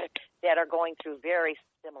 That are going through very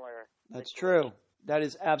similar. That's true. That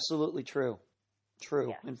is absolutely true. True.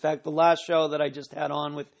 Yeah. In fact, the last show that I just had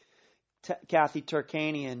on with Kathy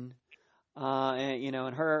Turkanian,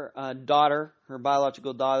 and her daughter, her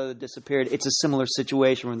biological daughter that disappeared, it's a similar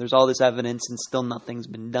situation where there's all this evidence and still nothing's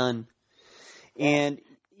been done. And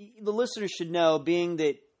the listeners should know, being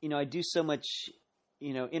that, I do so much,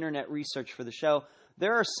 internet research for the show,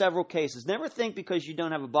 there are several cases. Never think because you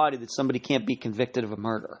don't have a body that somebody can't be convicted of a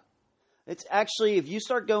murder. It's actually, if you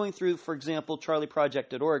start going through, for example,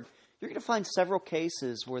 charlieproject.org, you're going to find several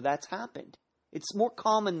cases where that's happened. It's more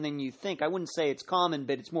common than you think. I wouldn't say it's common,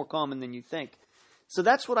 but it's more common than you think. So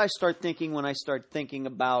that's what I start thinking when I start thinking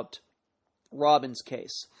about Robin's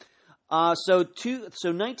case. So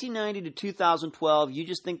 1990 to 2012, you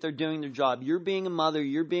just think they're doing their job. You're being a mother,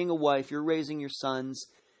 you're being a wife, you're raising your sons,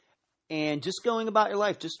 and just going about your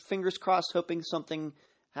life, just fingers crossed, hoping something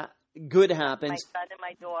good happens. My son and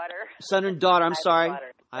my daughter. Son and daughter, I'm sorry.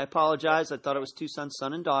 Daughter. I apologize. I thought it was two sons,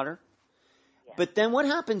 son and daughter. Yeah. But then what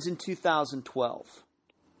happens in 2012?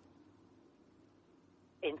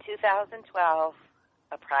 In 2012,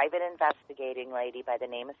 a private investigating lady by the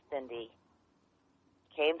name of Cindy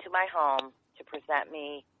came to my home to present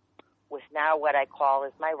me with now what I call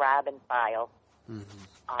is my Robin file.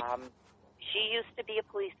 She used to be a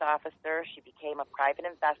police officer. She became a private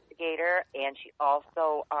investigator, and she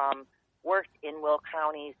also worked in Will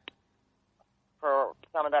County for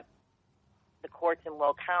some of the courts in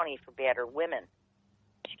Will County for battered women.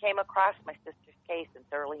 She came across my sister's case and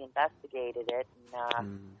thoroughly investigated it.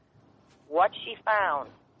 And what she found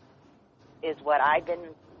is what I've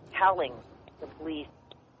been telling the police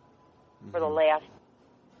for the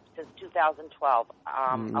since 2012,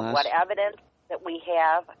 of what evidence that we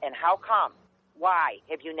have and how come. Why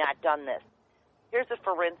have you not done this? Here's a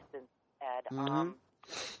for instance, Ed.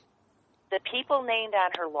 The people named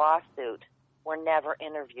on her lawsuit were never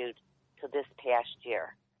interviewed to this past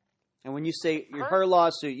year. And when you say her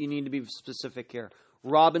lawsuit, you need to be specific here.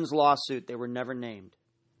 Robin's lawsuit, they were never named.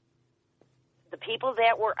 The people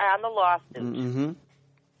that were on the lawsuit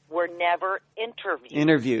were never interviewed.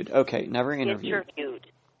 Interviewed. Okay, never interviewed.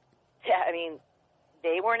 I mean,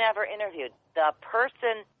 they were never interviewed. The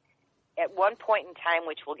person at one point in time,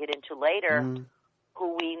 which we'll get into later,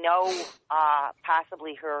 who we know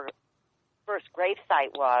possibly her first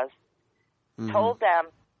gravesite was, told them,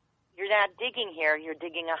 you're not digging here, you're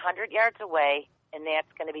digging 100 yards away, and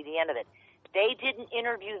that's going to be the end of it. They didn't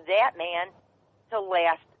interview that man till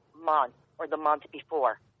last month or the month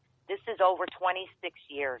before. This is over 26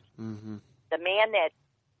 years. The man that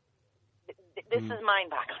This is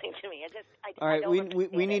mind-boggling to me. All right,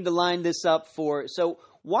 we need to line this up for. So,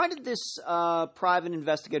 why did this private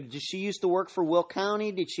investigator? Did she used to work for Will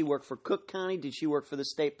County? Did she work for Cook County? Did she work for the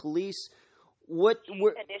state police? She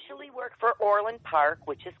initially worked for Orland Park,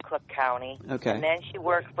 which is Cook County. Okay. And then she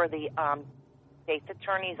worked for the state's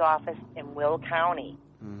attorney's office in Will County.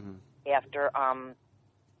 Mm-hmm. After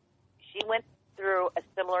she went through a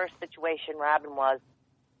similar situation Robin was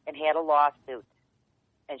and had a lawsuit.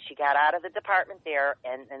 And she got out of the department there,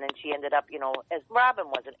 and then she ended up, as Robin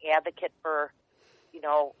was an advocate for,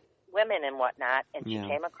 women and whatnot, and she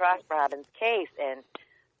came across Robin's case, and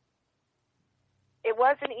it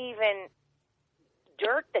wasn't even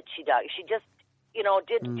dirt that she dug. She just,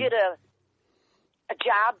 did a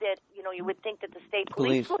job that, you would think that the state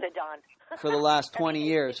police would have done. For the last 20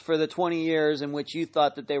 years, for the 20 years in which you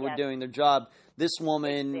thought that they were doing their job, this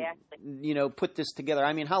woman, put this together.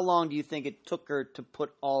 I mean, how long do you think it took her to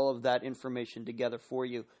put all of that information together for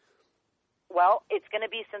you? Well, it's going to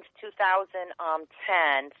be since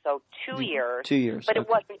 2010, so 2 years. 2 years. But it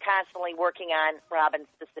wasn't constantly working on Robin's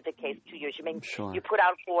specific case 2 years. Sure. You put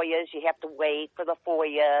out FOIAs, you have to wait for the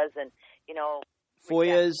FOIAs, and,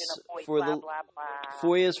 FOIAs for blah, the blah, blah.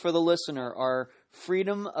 FOIAs for the listener are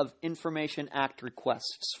Freedom of Information Act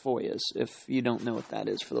requests. FOIAs, if you don't know what that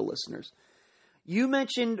is for the listeners. You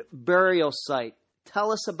mentioned burial site.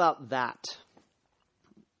 Tell us about that.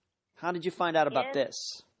 How did you find out about this?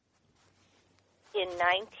 In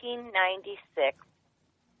 1996,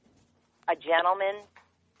 a gentleman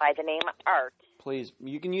by the name of Art. Please,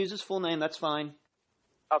 you can use his full name. That's fine.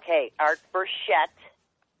 Okay, Art Burchett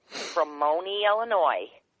from Moni, Illinois,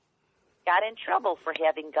 got in trouble for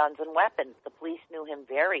having guns and weapons. The police knew him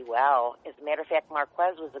very well. As a matter of fact,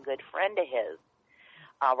 Marquez was a good friend of his.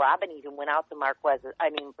 Robin even went out to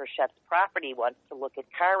Burchett's property once to look at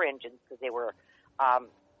car engines because they were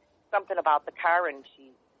something about the car, and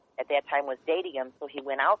she at that time was dating him, so he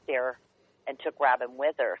went out there and took Robin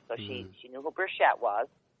with her. So she knew who Burchett was.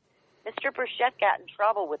 Mr. Burchett got in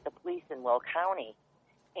trouble with the police in Will County,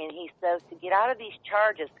 and he says to get out of these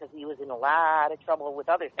charges, because he was in a lot of trouble with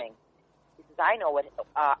other things, he says,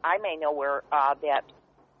 I may know where that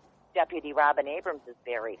Deputy Robin Abrams is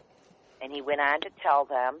buried. And he went on to tell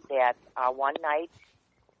them that one night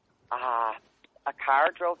a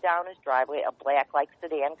car drove down his driveway, a black,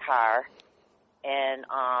 sedan car, and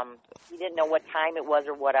he didn't know what time it was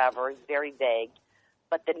or whatever. It was very vague.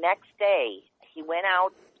 But the next day, he went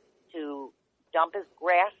out to dump his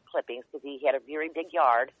grass clippings because he had a very big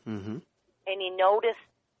yard, and he noticed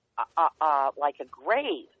like a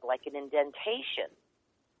grave, like an indentation,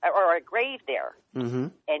 or a grave there. Mm-hmm.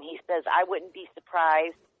 And he says, I wouldn't be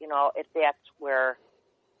surprised, if that's where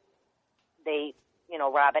they,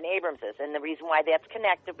 Robin Abrams is. And the reason why that's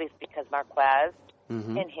connected is because Marquez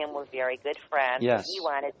and him were very good friends. Yes. He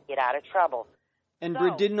wanted to get out of trouble. And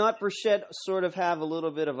did not Burchett sort of have a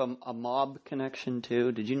little bit of a mob connection,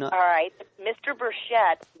 too? Did you not? All right. Mr.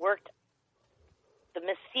 Burchett worked the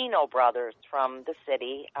Messino brothers from the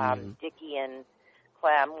city, Dickie and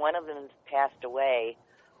Clem. One of them has passed away.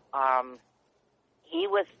 He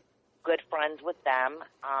was good friends with them.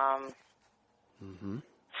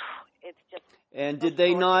 It's just. And did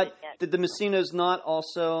they not? Did the Messinos not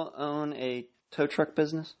also own a tow truck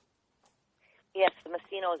business? Yes, the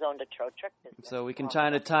Messinos owned a tow truck business. So we can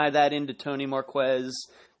kind of tie that into Tony Marquez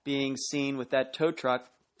being seen with that tow truck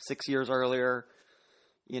 6 years earlier,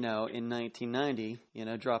 in 1990,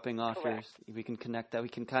 dropping off Correct. we can connect that. We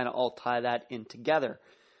can kind of all tie that in together.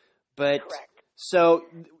 But Correct. So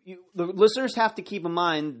the listeners have to keep in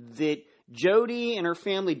mind that Jody and her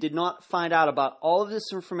family did not find out about all of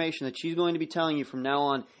this information that she's going to be telling you from now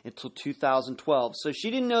on until 2012. So she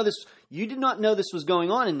didn't know this. You did not know this was going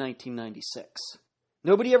on in 1996.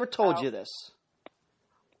 Nobody ever told you this.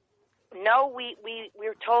 No, we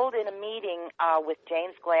were told in a meeting with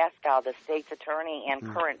James Glasgow, the state's attorney and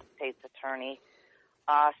current state's attorney,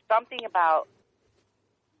 something about,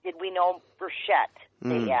 did we know Burchett?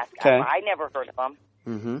 They asked. Okay. I never heard of him.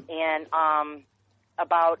 And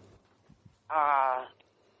about,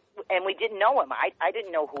 and we didn't know him. I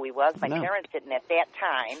didn't know who he was. My parents didn't at that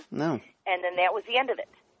time. No. And then that was the end of it.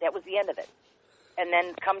 That was the end of it. And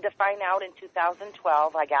then come to find out in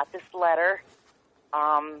 2012, I got this letter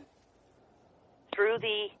through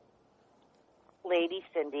the lady,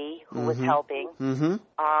 Cindy, who was helping.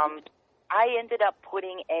 I ended up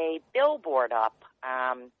putting a billboard up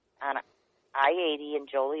on I-80 in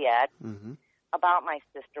Joliet about my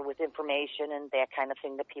sister with information and that kind of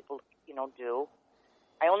thing that people, do.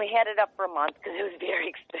 I only had it up for a month because it was very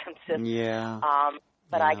expensive. Yeah.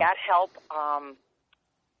 But I got help.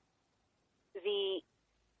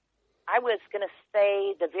 I was going to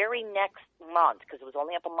say the very next month, because it was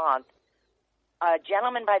only up a month, a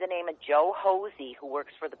gentleman by the name of Joe Hosey, who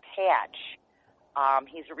works for the Patch.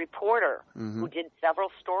 He's a reporter who did several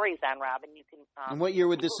stories on Robin. You can. And what year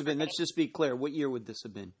would this have been? Let's just be clear. What year would this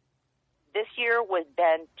have been? This year would have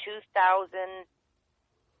been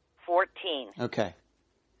 2014. Okay.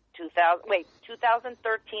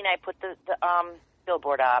 2013. I put the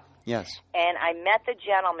billboard up. Yes. And I met the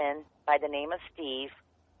gentleman by the name of Steve,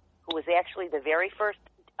 who was actually the very first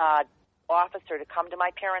officer to come to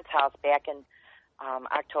my parents' house back in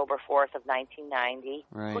October 4th of 1990,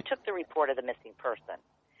 who took the report of the missing person.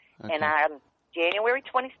 Okay. And on January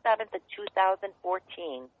 27th of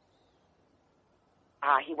 2014,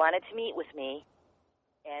 he wanted to meet with me.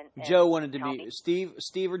 And Joe wanted to meet Steve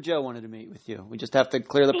or Joe wanted to meet with you. We just have to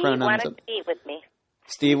clear the pronouns. Steve wanted to meet with me.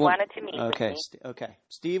 Steve wanted to meet with me. Okay.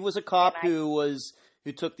 Steve was a cop who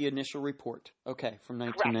took the initial report. Okay, from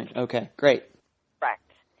 1990. Okay, great.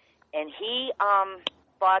 Correct. And he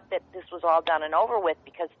thought that this was all done and over with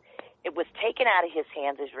because it was taken out of his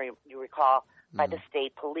hands, as you recall, by the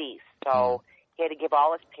state police. So he had to give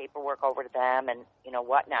all his paperwork over to them and,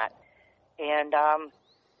 whatnot. And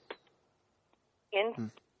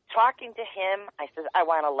in talking to him, I said, I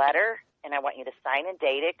want a letter, and I want you to sign and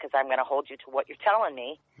date it because I'm going to hold you to what you're telling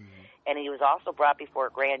me. And he was also brought before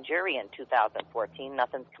a grand jury in 2014.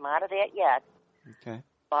 Nothing's come out of that yet. Okay.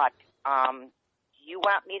 But you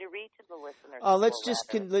want me to read to the listeners? Let's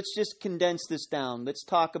just condense this down. Let's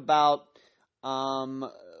talk about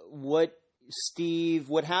what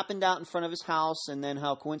happened out in front of his house, and then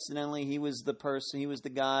how coincidentally he was the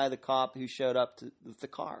cop who showed up with the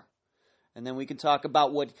car. And then we can talk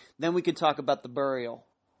about the burial.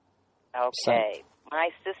 Okay. My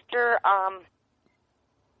sister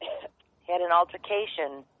had an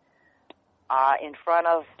altercation in front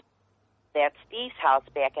of that Steve's house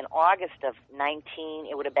back in August of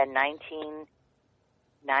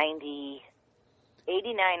 1990,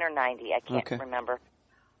 89 or 90, I can't remember.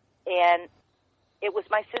 And it was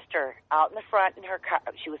my sister out in the front in her car.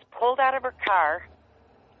 She was pulled out of her car,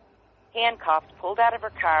 handcuffed, pulled out of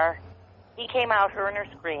her car. He came out, her and her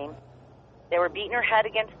scream. They were beating her head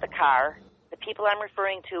against the car. The people I'm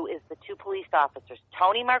referring to is the two police officers,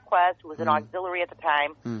 Tony Marquez, who was an auxiliary at the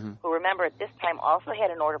time, who, remember, at this time also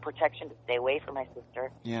had an order of protection to stay away from my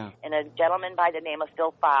sister, and a gentleman by the name of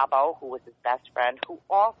Phil Fabo, who was his best friend, who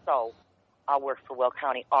also worked for Will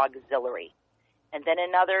County Auxiliary. And then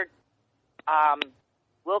another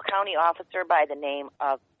Will County officer by the name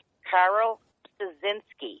of Carl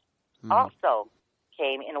Stasinski also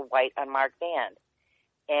came in a white unmarked van.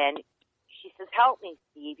 And she says, help me,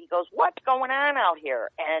 Steve. He goes, what's going on out here?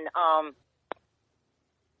 And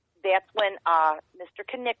that's when Mr.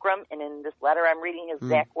 Knickrum, and in this letter I'm reading his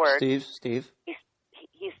exact words. Steve.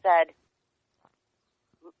 He said,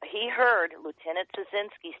 he heard Lieutenant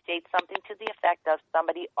Stasinski state something to the effect of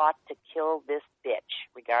somebody ought to kill this bitch,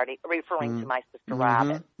 referring to my sister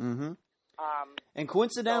Robin. And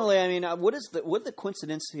coincidentally, what the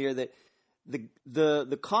coincidence here that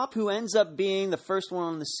the cop who ends up being the first one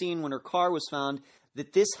on the scene when her car was found,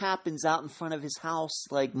 that this happens out in front of his house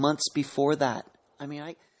like months before that.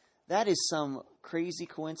 That is some crazy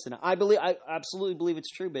coincidence. I absolutely believe it's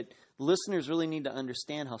true, but listeners really need to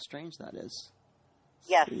understand how strange that is.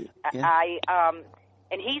 Yes,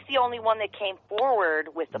 and he's the only one that came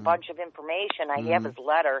forward with a bunch of information. I have his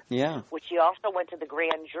letter, which he also went to the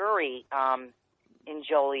grand jury in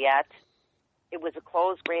Joliet. It was a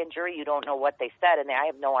closed grand jury. You don't know what they said, and I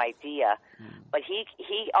have no idea. But he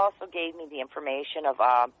also gave me the information of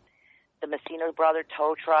the Messina brother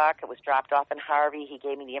tow truck. It was dropped off in Harvey. He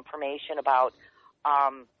gave me the information about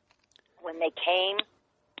when they came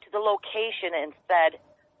to the location and said,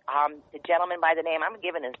 the gentleman by the name, I'm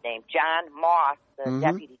giving his name, John Moss, the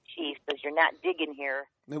deputy chief, says, you're not digging here.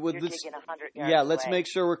 You're digging 100 yards away. Let's make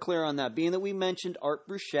sure we're clear on that. Being that we mentioned Art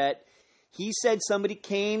Bruchette, he said somebody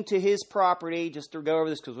came to his property, just to go over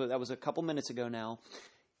this because that was a couple minutes ago now.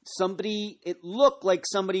 It looked like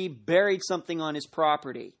somebody buried something on his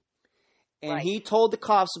property. And he told the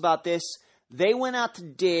cops about this. They went out to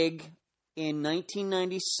dig in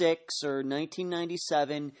 1996 or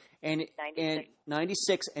 1997 and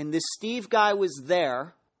 96, and this Steve guy was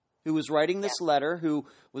there who was writing this letter, who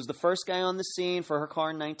was the first guy on the scene for her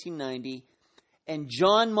car in 1990. And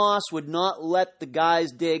John Moss would not let the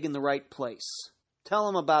guys dig in the right place. Tell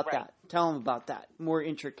him about that. Tell him about that more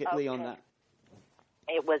intricately on that.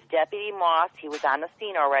 It was Deputy Moss. He was on the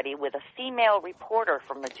scene already with a female reporter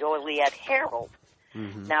from the Joliet Herald.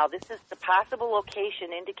 Now, this is the possible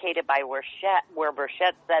location indicated by where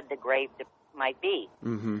Burchette said the grave might be.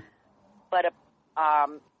 But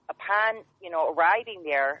a upon, arriving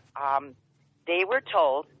there, they were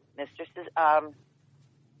told, Mr.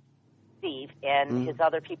 Steve and his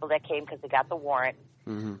other people that came because they got the warrant,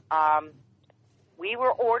 we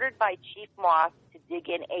were ordered by Chief Moss to dig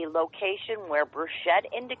in a location where Burchett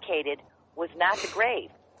indicated was not the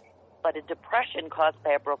grave, but a depression caused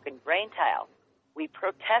by a broken drain tile. We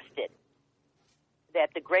protested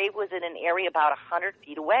that the grave was in an area about 100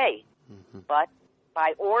 feet away. But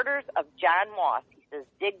by orders of John Moss, he says,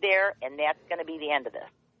 dig there, and that's going to be the end of this.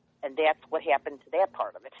 And that's what happened to that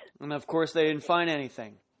part of it. And, of course, they didn't find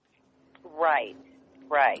anything. Right.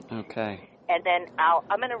 Okay. And then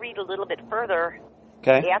I'm going to read a little bit further.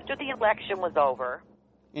 Okay. After the election was over.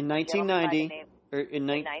 In 1990. In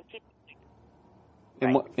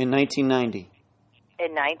 1990.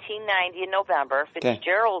 In 1990, in November,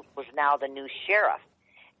 Fitzgerald was now the new sheriff,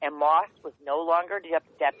 and Moss was no longer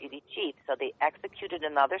deputy chief. So they executed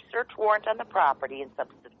another search warrant on the property, and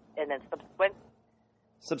then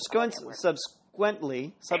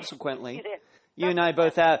subsequently, you and I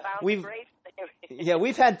both have we've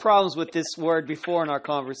had problems with this word before in our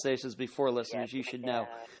conversations before, listeners. You should know.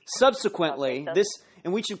 Subsequently,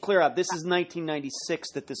 and we should clear up. This is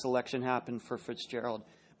 1996 that this election happened for Fitzgerald,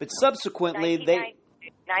 but subsequently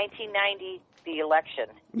 1990, the election.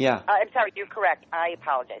 Yeah. I'm sorry, you're correct. I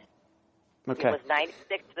apologize. Okay. It was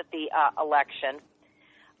 96 with the election.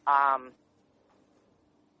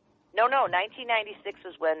 1996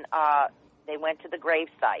 was when they went to the grave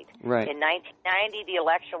site. Right. In 1990, the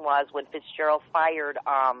election was when Fitzgerald fired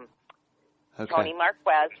Tony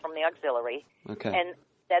Marquez from the auxiliary. Okay. And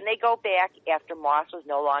then they go back after Moss was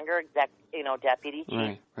no longer deputy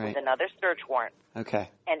chief with another search warrant. Okay.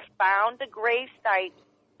 And found the grave site.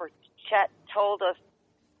 Chet told us,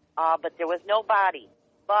 but there was no body.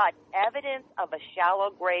 But evidence of a shallow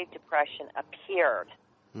grave depression appeared.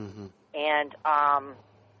 And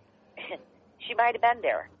she might have been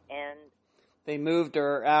there. And they moved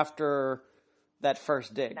her after that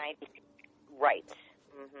first dig. Right.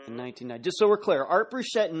 In 1990. Just so we're clear, Art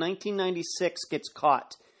Burchett in 1996 gets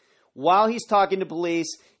caught. While he's talking to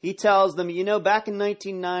police, he tells them, back in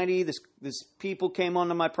 1990, this people came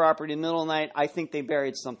onto my property in the middle of the night. I think they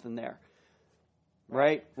buried something there.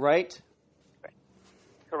 Right? Correct.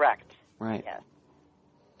 Right. Yes.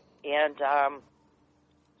 And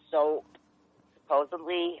so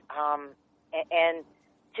supposedly, and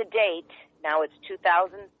to date, now it's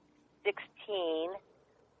 2016.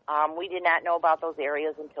 We did not know about those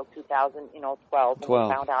areas until 2012 when we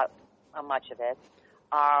found out much of it.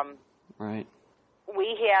 Right.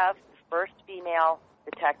 We have the first female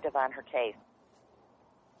detective on her case.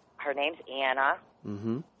 Her name's Anna.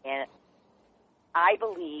 And I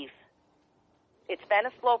believe it's been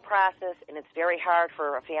a slow process, and it's very hard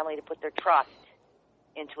for a family to put their trust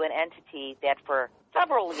into an entity that for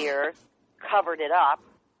several years covered it up.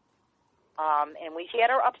 And we had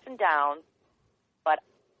our ups and downs, but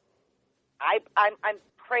I'm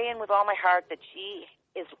praying with all my heart that she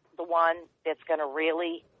is the one that's going to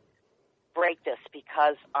really break this,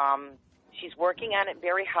 because she's working on it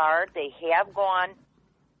very hard. They have gone.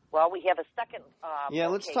 Well, we have a second.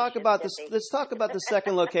 Let's talk about this. Let's talk about the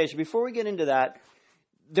second location before we get into that.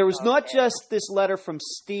 There was not just this letter from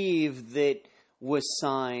Steve that was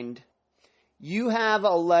signed. You have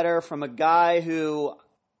a letter from a guy who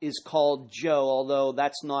is called Joe, although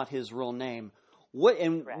that's not his real name. We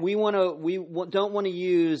don't want to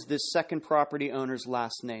use this second property owner's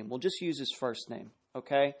last name. We'll just use his first name.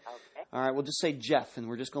 Okay. All right. We'll just say Jeff, and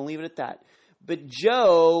we're just going to leave it at that. But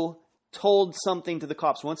Joe told something to the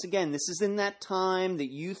cops. Once again, this is in that time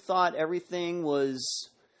that you thought everything was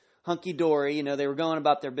hunky-dory. They were going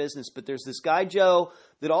about their business. But there's this guy, Joe,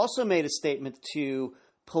 that also made a statement to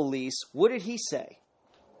police. What did he say?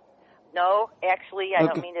 No, actually, I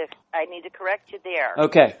don't mean to. I need to correct you there.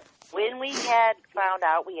 Okay. When we had found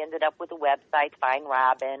out, we ended up with a website, Find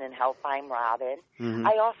Robin and Help Find Robin.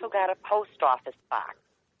 I also got a post office box.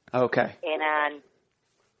 Okay. And on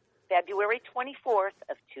February 24th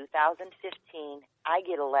of 2015, I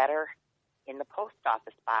get a letter in the post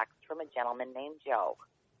office box from a gentleman named Joe.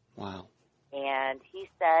 Wow. And he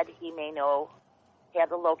said he may have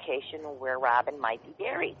the location where Robin might be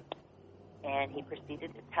buried. And he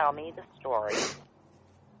proceeded to tell me the story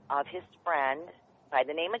of his friend by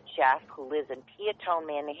the name of Jeff, who lives in Peatone,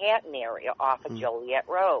 Manhattan area off of Joliet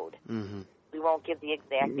Road. We won't give the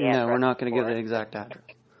exact address. No, we're not going to give the exact address.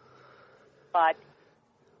 But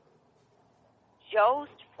Joe's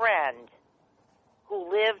friend, who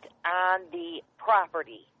lived on the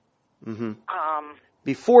property,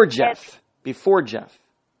 before Jeff. Yeah,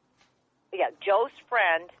 Joe's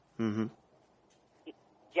friend,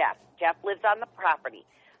 Jeff. Jeff lives on the property.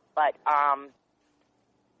 But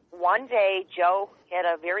one day, Joe had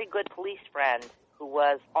a very good police friend who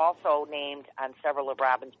was also named on several of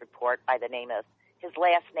Robin's reports by the name of, his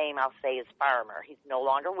last name I'll say is Farmer. He's no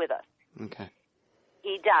longer with us. Okay.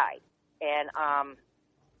 He died. And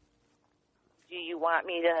do you want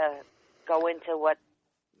me to go into what?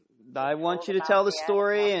 I want you to tell the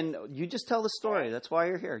story, and you just tell the story. That's why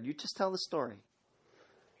you're here. You just tell the story.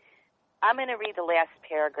 I'm going to read the last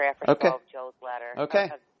paragraph or so of Joe's letter.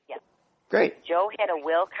 Okay. Yes. Great. Joe had a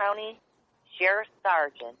Will County Sheriff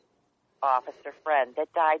Sergeant officer friend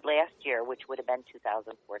that died last year, which would have been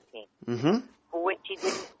 2014, for which he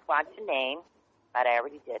didn't want to name, but I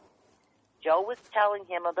already did. Joe was telling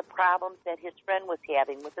him of the problems that his friend was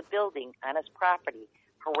having with the building on his property,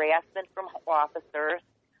 harassment from officers.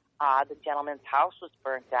 The gentleman's house was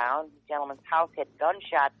burnt down. The gentleman's house had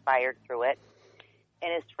gunshots fired through it.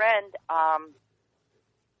 And his friend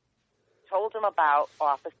told him about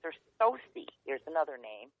Officer Soucy. Here's another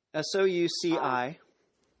name. Souci.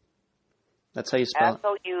 That's how you spell it.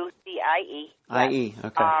 Soucie. I-E,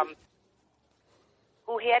 okay.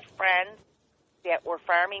 Who had friends that were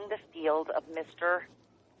farming the field of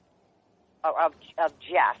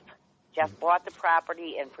Jeff. Jeff bought the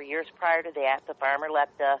property, and for years prior to that, the farmer let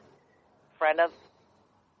the friend of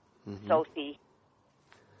Soucy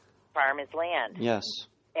farm his land. Yes.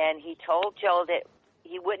 And he told Joe that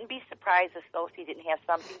he wouldn't be surprised if Soucy didn't have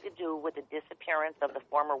something to do with the disappearance of the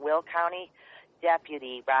former Will County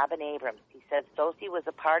deputy, Robin Abrams. He said Soucy was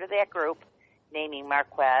a part of that group, naming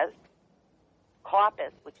Marquez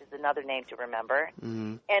Cauppus, which is another name to remember,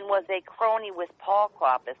 and was a crony with Paul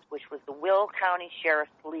Cauppus, which was the Will County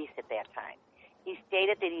Sheriff's Police at that time. He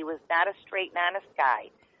stated that he was not a straight and honest guy.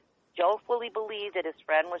 Joe fully believed that his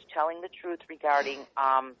friend was telling the truth regarding,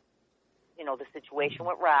 the situation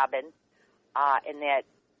with Robin, and that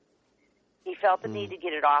he felt the need to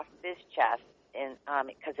get it off of his chest, and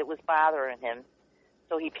because it was bothering him.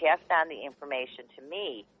 So he passed on the information to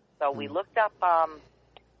me. So we looked up,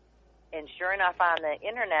 and sure enough, on the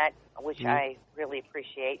internet, which I really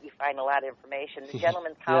appreciate, you find a lot of information. The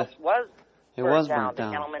gentleman's house was burnt down.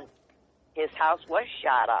 The gentleman, his house was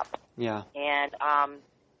shot up. Yeah. And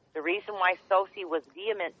the reason why Soucy was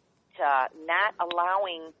vehement to not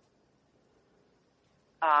allowing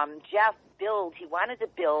Jeff build, he wanted to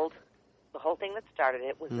build, the whole thing that started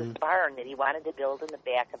it was this barn that he wanted to build in the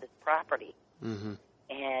back of his property.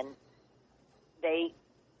 And they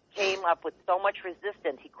came up with so much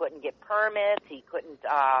resistance. He couldn't get permits. He couldn't,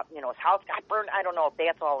 his house got burned. I don't know if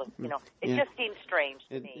that's all, it just seems strange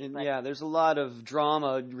to me. Yeah, there's a lot of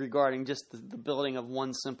drama regarding just the building of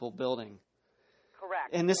one simple building. Correct.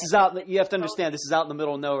 And this is out, you have to understand, this is out in the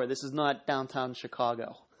middle of nowhere. This is not downtown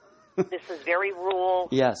Chicago. This is very rural.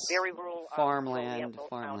 Yes. Very rural. Farmland.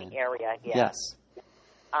 County area. Yes.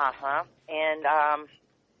 And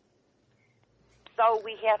so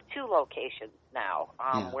we have two locations now,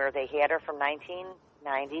 where they had her from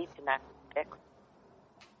 1990 to 96,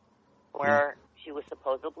 where she was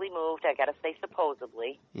supposedly moved. I got to say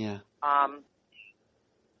supposedly. Yeah.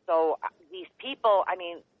 So these people, I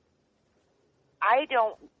mean, I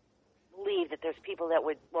don't believe that there's people that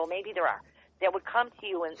would, well, maybe there are, that would come to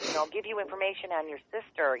you and, give you information on your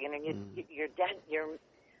sister, your dead, your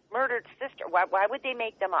murdered sister. Why would they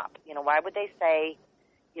make them up? Why would they say,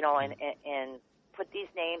 and put these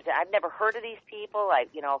names? I've never heard of these people.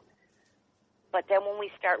 But then when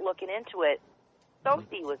we start looking into it,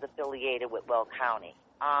 Soucy was affiliated with Will County.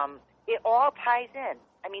 It all ties in.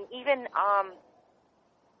 I mean, even.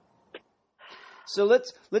 So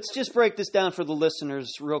let's just break this down for the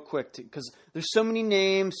listeners real quick, because there's so many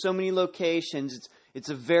names, so many locations. It's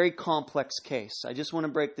a very complex case. I just want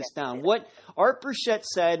to break this down. What Art Burchett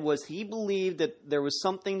said was he believed that there was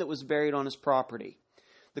something that was buried on his property.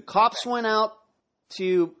 The cops went out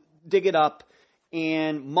to dig it up,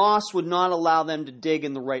 and Moss would not allow them to dig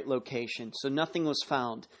in the right location, so nothing was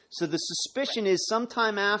found. So the suspicion is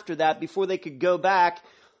sometime after that, before they could go back,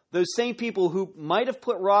 those same people who might have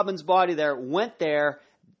put Robin's body there went there,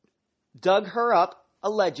 dug her up,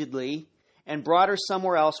 allegedly, and brought her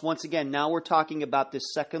somewhere else. Once again, now we're talking about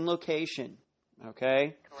this second location,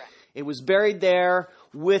 okay? Correct. It was buried there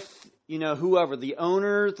with, whoever, the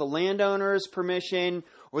owner, the landowner's permission,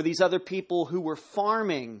 or these other people who were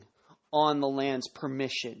farming on the land's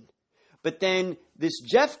permission. But then this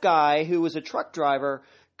Jeff guy, who was a truck driver,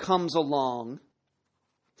 comes along.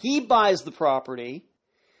 He buys the property.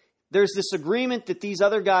 There's this agreement that these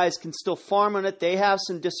other guys can still farm on it. They have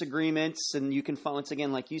some disagreements, and you can find, once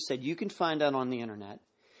again, like you said, you can find out on the internet.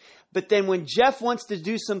 But then when Jeff wants to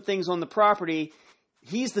do some things on the property,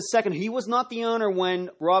 He's the second. He was not the owner when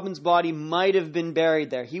Robin's body might have been buried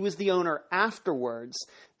there. He was the owner afterwards,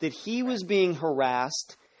 that he was being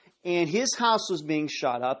harassed and his house was being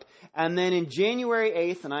shot up. And then in January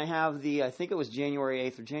 8th, and I think it was January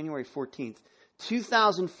 8th or January 14th,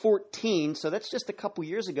 2014, so that's just a couple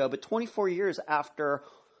years ago, but 24 years after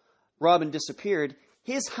Robin disappeared,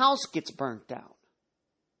 his house gets burnt down.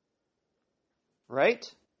 Right?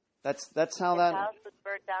 That's how that... His house was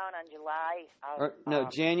burnt down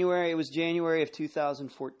on January. It was January of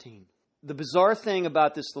 2014. The bizarre thing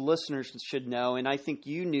about this, the listeners should know, and I think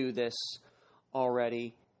you knew this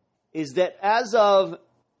already, is that as of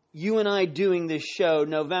you and I doing this show,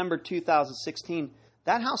 November 2016,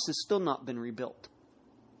 that house has still not been rebuilt.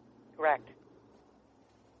 Correct.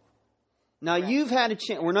 Now, you've had a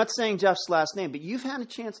chance, we're not saying Jeff's last name, but you've had a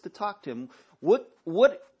chance to talk to him. What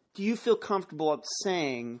do you feel comfortable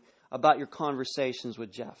saying about your conversations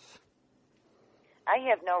with Jeff? I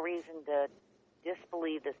have no reason to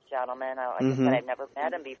disbelieve this gentleman. Like I said, I've never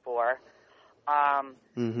met him before.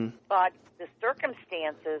 But the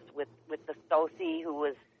circumstances with the Soci, who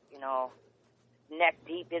was, neck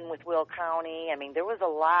deep in with Will County, I mean, there was a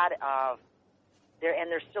lot of,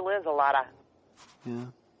 and there still is a lot of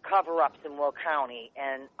cover-ups in Will County.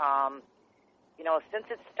 And, since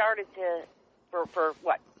it started for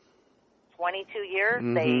what, 22 years,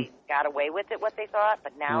 they got away with it, what they thought.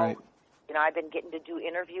 But now, I've been getting to do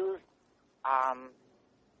interviews,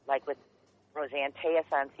 like with Roseanne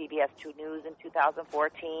Tejas on CBS 2 News in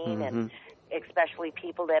 2014, and especially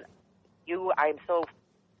people that I'm so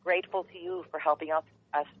grateful to you for helping us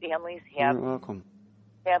families have You're welcome.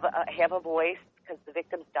 Have a voice, because the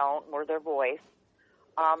victims don't. We're their voice.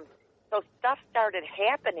 So stuff started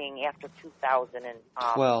happening after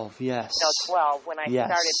 2012. Yes. 12 when I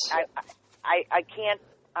started. I can't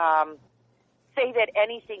say that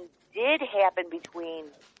anything did happen between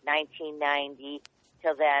 1990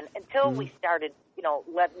 till then, until we started,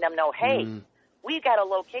 letting them know, hey, we got a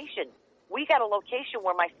location. We got a location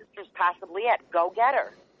where my sister's possibly at. Go get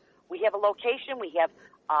her. We have a location. We have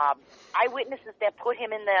eyewitnesses that put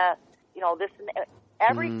him in the, this and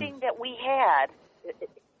everything that we had,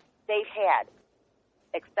 they've had,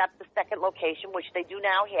 except the second location, which they do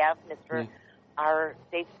now have. Our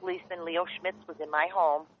state policeman, Leo Schmitz, was in my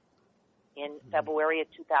home in February of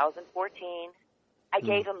 2014. I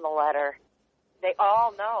gave him the letter. They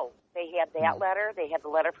all know. They have that letter. They have the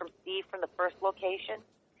letter from Steve from the first location.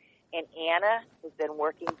 And Anna has been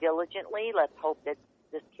working diligently. Let's hope that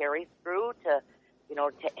this carries through to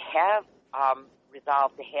have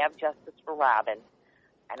resolved to have justice for Robin.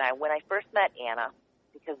 And when I first met Anna,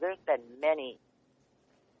 because there's been many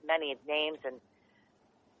names and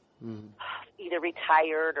either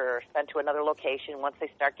retired or sent to another location. Once they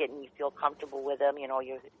start getting you feel comfortable with them,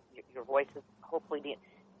 your voice is hopefully being...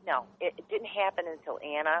 No, it didn't happen until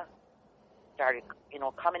Anna started,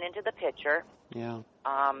 coming into the picture. Yeah.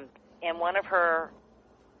 And one of her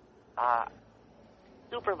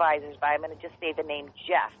supervisors, I'm going to just say the name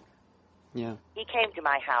Jeff. Yeah. He came to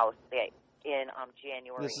my house in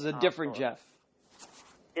January. This is a different Jeff.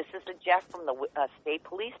 This is a Jeff from the state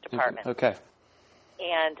police department. Okay.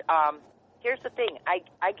 And here's the thing.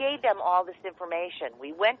 I gave them all this information.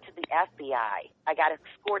 We went to the FBI. I got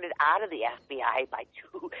escorted out of the FBI by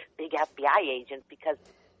 2 big FBI agents because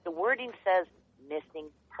the wording says missing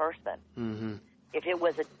person. If it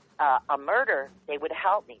was a murder, they would have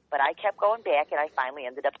helped me. But I kept going back, and I finally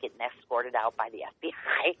ended up getting escorted out by the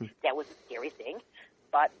FBI. That was a scary thing.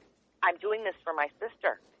 But I'm doing this for my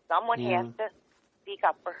sister. Someone has to speak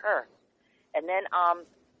up for her. And then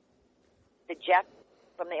the Jeff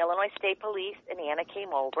from the Illinois State Police and Anna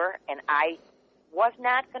came over, and I was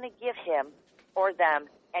not going to give him or them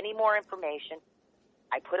any more information.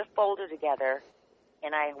 I put a folder together,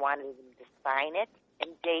 and I wanted them to sign it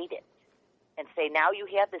and date it and say, now you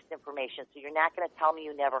have this information, so you're not going to tell me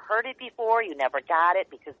you never heard it before, you never got it,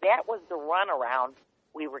 because that was the runaround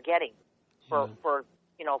we were getting for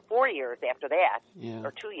 4 years after that,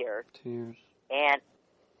 or 2 years. 2 years. And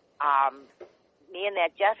me and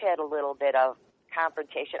that Jeff had a little bit of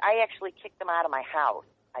confrontation. I actually kicked them out of my house.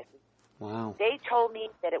 Wow. They told me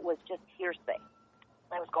that it was just hearsay.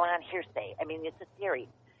 I was going on hearsay. I mean, it's a theory.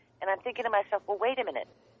 And I'm thinking to myself, well, wait a minute.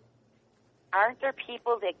 Aren't there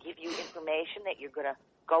people that give you information that you're going to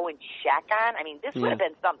go and check on? I mean, this would have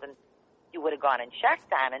been something you would have gone and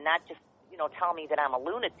checked on, and not just, tell me that I'm a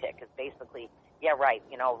lunatic. Is basically,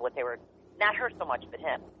 what they were, not her so much, but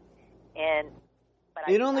him. But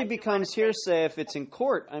it only becomes hearsay if it's in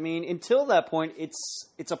court. I mean, until that point,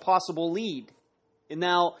 it's a possible lead. And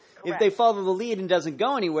now, if they follow the lead and doesn't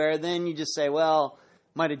go anywhere, then you just say, well,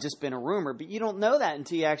 might have just been a rumor, but you don't know that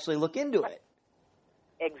until you actually look into it.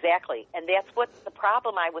 Exactly. And that's what the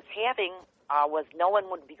problem I was having was no one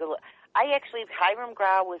would be good. Hiram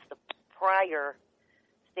Grau was the prior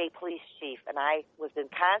state police chief, and I was in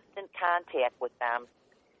constant contact with them.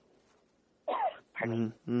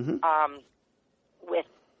 Pardon me. Mm-hmm. With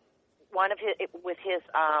one of his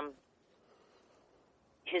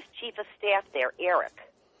chief of staff there, Eric.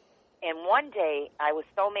 And one day I was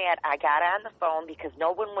so mad I got on the phone because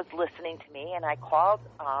no one was listening to me, and I called,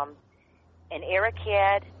 and Eric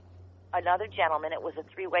had another gentleman. It was a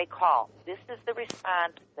three-way call. This is the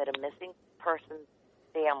response that a missing person's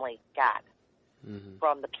family got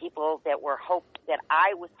from the people that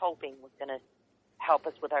I was hoping was going to help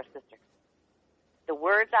us with our sister. The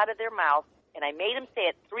words out of their mouth, and I made them say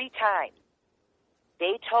it 3 times.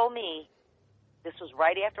 They told me, this was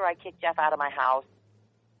right after I kicked Jeff out of my house,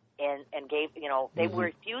 and gave, they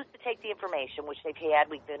refused to take the information, which they've had.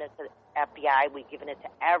 We've given it to the FBI. We've given it to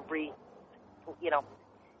every,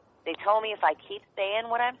 they told me if I keep saying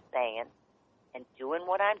what I'm saying and doing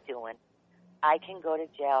what I'm doing, I can go to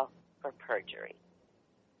jail for perjury.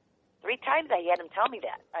 3 times I had them tell me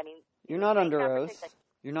that. I mean, you're not under oath.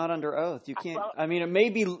 You're not under oath. You can't. Well, I mean, it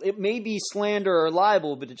may be slander or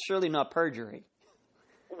libel, but it's surely not perjury.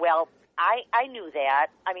 Well, I knew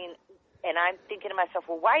that. I mean, and I'm thinking to myself,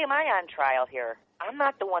 well, why am I on trial here? I'm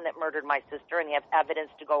not the one that murdered my sister and have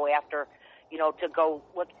evidence to go after, to go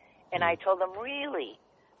look. And I told them, really?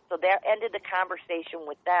 So that ended the conversation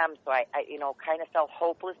with them. So I kind of felt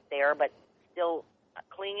hopeless there, but still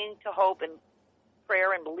clinging to hope and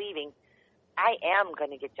prayer and believing I am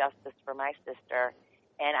going to get justice for my sister.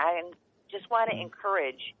 And I just want to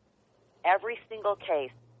encourage every single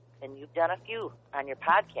case, and you've done a few on your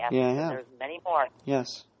podcast, yeah. And there's many more.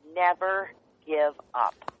 Yes. Never give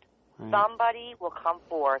up. Right. Somebody will come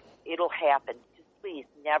forth. It'll happen. Just please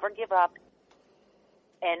never give up.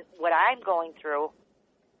 And what I'm going through,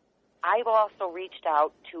 I've also reached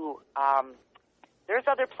out to, there's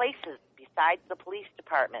other places besides the police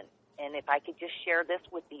department. And if I could just share this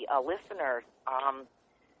with the listeners,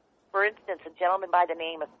 for instance, a gentleman by the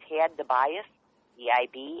name of Tad DeBiase,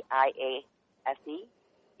 D-I-B-I-A-S-E,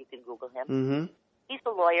 you can Google him. Mm-hmm. He's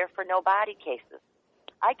the lawyer for no body cases.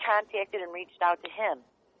 I contacted and reached out to him,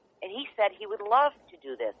 and he said he would love to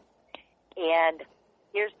do this. And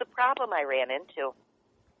here's the problem I ran into.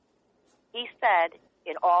 He said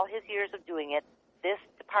in all his years of doing it, this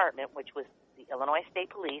department, which was the Illinois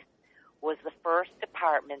State Police, was the first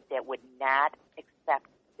department that would not accept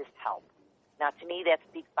this help. Now, to me, that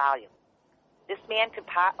speaks volumes. This man could,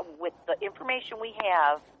 with the information we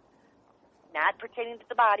have, not pertaining to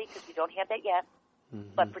the body, because we don't have that yet,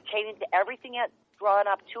 but pertaining to everything else drawn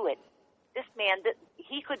up to it, this man,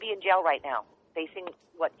 he could be in jail right now, facing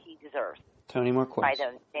what he deserves. Tony Marquez. By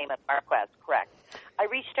the name of Marquez, correct. I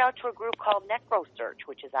reached out to a group called NecroSearch,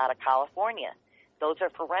 which is out of California. Those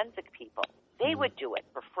are forensic people. They would do it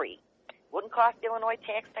for free. Wouldn't cost Illinois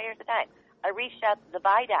taxpayers a dime. I reached out to the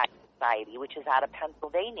Vidoc Society, which is out of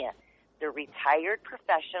Pennsylvania. They're retired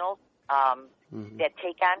professionals that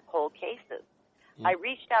take on cold cases. Yeah. I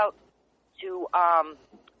reached out to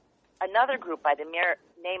another group by the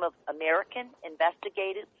name of American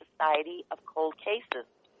Investigative Society of Cold Cases,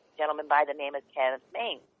 a gentleman by the name of Kenneth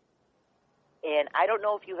Main. And I don't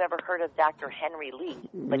know if you've ever heard of Dr. Henry Lee,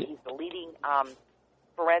 but he's the leading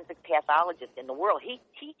forensic pathologist in the world. He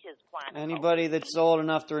teaches quantum. Anybody that's old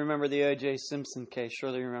enough to remember the O.J. Simpson case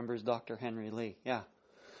surely remembers Dr. Henry Lee. Yeah.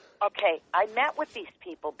 Okay. I met with these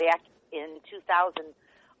people back in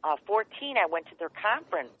 2014. I went to their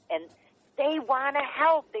conference, and they want to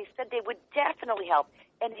help. They said they would definitely help.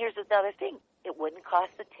 And here's another thing. It wouldn't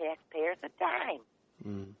cost the taxpayers a dime.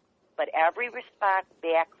 But every response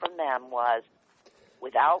back from them was,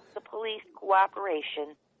 without the police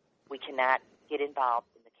cooperation, we cannot get involved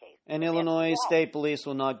in the case. And Illinois State Police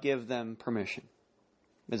will not give them permission.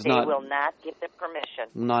 They will not give them permission.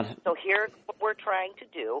 Not. So here's what we're trying to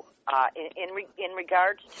do in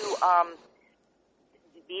regards to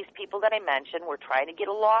these people that I mentioned. We're trying to get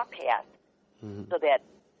a law passed so that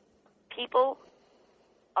people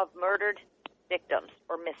of murdered victims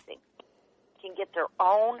or missing can get their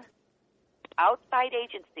own outside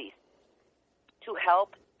agencies to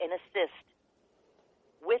help and assist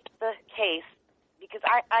with the case, because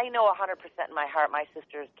I know 100% in my heart my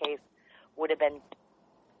sister's case would have been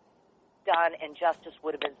done and justice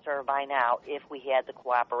would have been served by now if we had the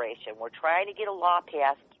cooperation. We're trying to get a law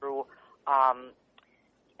passed through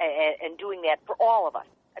and doing that for all of us.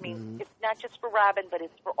 I mean, it's not just for Robin, but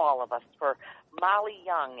it's for all of us, for Molly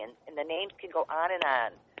Young, and the names can go on and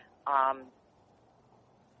on.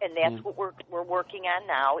 And that's what we're working on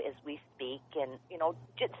now as we speak. And,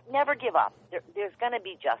 just never give up. There's going to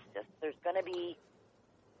be justice. There's going to be,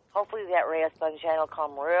 hopefully that ray of sunshine will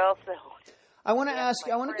come real soon. I want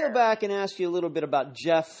to go back and ask you a little bit about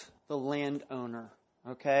Jeff, the landowner,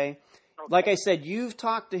 okay? Like I said, you've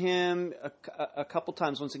talked to him a couple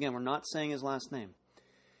times. Once again, we're not saying his last name.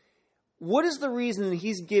 What is the reason that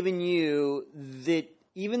he's given you that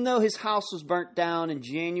even though his house was burnt down in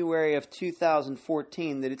January of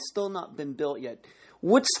 2014, that it's still not been built yet?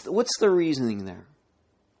 What's the reasoning there?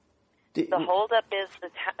 The holdup is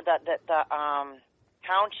the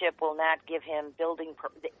township will not give him building.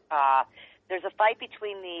 There's a fight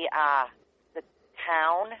between the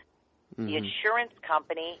town, the insurance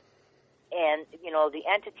company, and the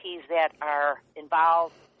entities that are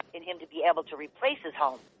involved in him to be able to replace his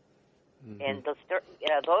home. And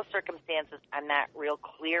those circumstances I'm not real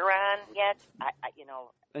clear on yet.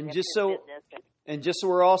 And just so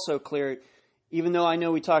we're also clear, even though I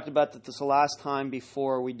know we talked about this the last time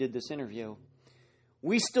before we did this interview,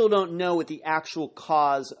 we still don't know what the actual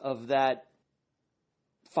cause of that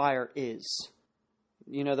fire is.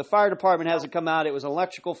 The fire department hasn't come out. It was an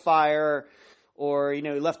electrical fire, or he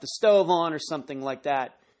left the stove on, or something like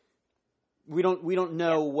that. We don't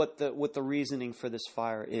know what the reasoning for this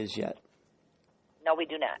fire is yet. No, we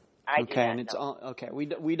do not. I do not know. Okay.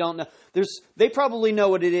 We don't know. They probably know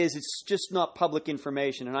what it is. It's just not public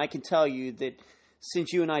information. And I can tell you that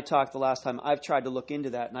since you and I talked the last time, I've tried to look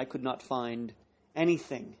into that, and I could not find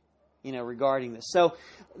anything, regarding this. So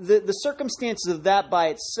the circumstances of that by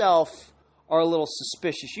itself are a little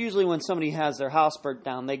suspicious. Usually when somebody has their house burnt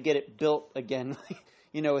down, they get it built again,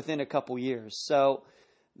 within a couple years. So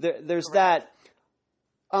there's that.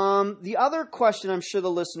 The other question I'm sure the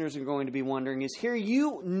listeners are going to be wondering is, here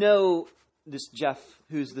this Jeff,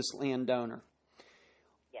 who's this landowner.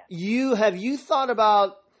 Yes. Have you thought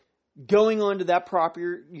about going onto that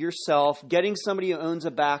property yourself, getting somebody who owns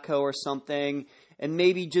a backhoe or something, and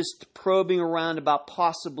maybe just probing around about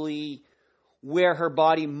possibly where her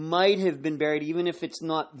body might have been buried, even if it's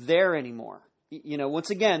not there anymore? Once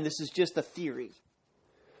again, this is just a theory.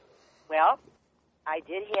 Well, I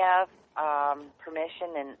did have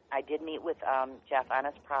permission, and I did meet with Jeff on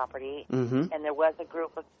his property, and there was a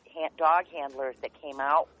group of dog handlers that came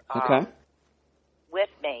out with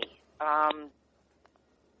me.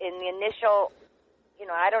 In the initial,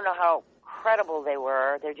 I don't know how credible they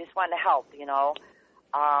were. They just wanted to help,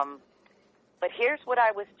 But here's what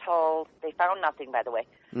I was told. They found nothing, by the way.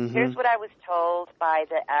 Here's what I was told by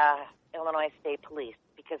the Illinois State Police.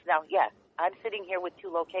 Because now, yes, I'm sitting here with 2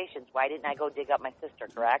 locations. Why didn't I go dig up my sister,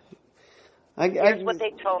 correct? Here's what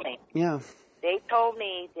they told me. Yeah. They told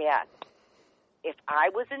me that if I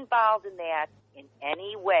was involved in that in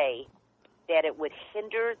any way, that it would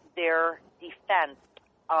hinder their defense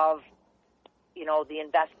of, the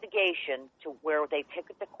investigation to where they take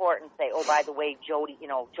it to court and say, oh, by the way, Jody,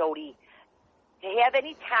 to have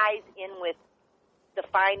any ties in with the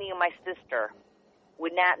finding of my sister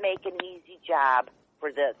would not make an easy job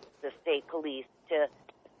for the state police to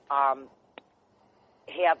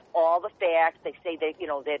have all the facts. They say that,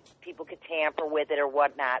 that people could tamper with it or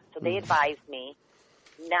whatnot. So they advised me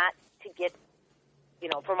not to get,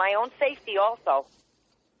 for my own safety also,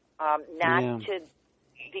 not to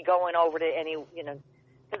be going over to any,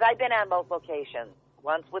 because I've been on both locations.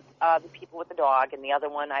 Once with the people with the dog, and the other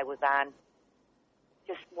one I was on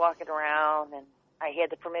just walking around, and I had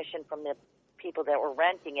the permission from the people that were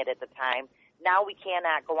renting it at the time. Now we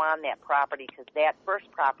cannot go on that property because that first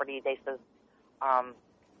property, they said,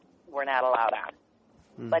 we're not allowed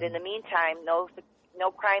on. But in the meantime, no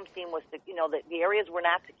crime scene was, the areas were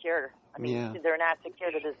not secure. I mean, they're not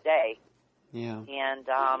secure to this day. Yeah. And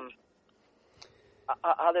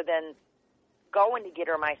other than going to get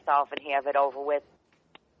her myself and have it over with,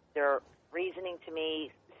 their reasoning to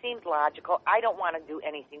me seems logical. I don't want to do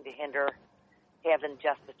anything to hinder having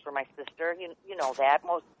justice for my sister. You know that.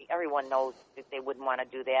 Everyone knows that they wouldn't want to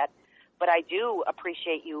do that. But I do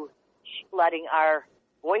appreciate you letting our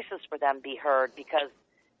voices for them be heard, because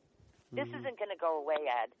this isn't going to go away,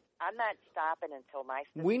 Ed. I'm not stopping until my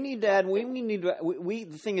sister... We need to add...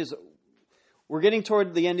 the thing is, we're getting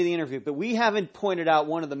toward the end of the interview, but we haven't pointed out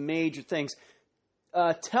one of the major things.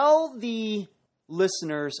 Tell the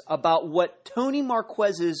listeners about what Tony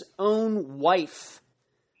Marquez's own wife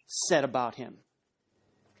said about him.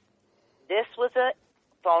 This was a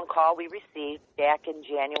phone call we received back in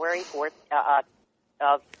January 4th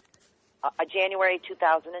January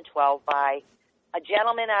 2012 by a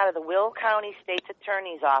gentleman out of the Will County State's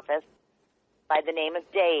Attorney's Office by the name of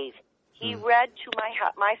Dave. He read to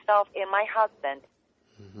myself and my husband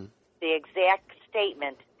the exact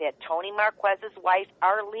statement that Tony Marquez's wife,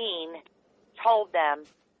 Arlene, told them,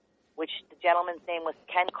 which the gentleman's name was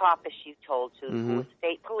Ken Coffish, you told to, who was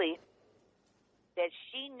state police, that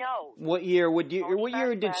she knows. What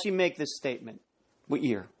year did she make this statement? What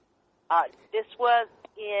year? This was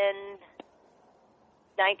in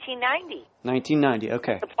 1990. 1990,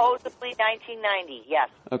 okay. Supposedly 1990, yes.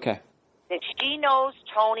 Okay. That she knows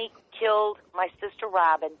Tony killed my sister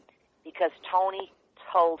Robin because Tony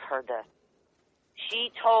told her this.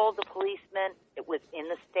 She told the policeman, it was in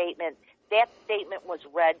the statement, that statement was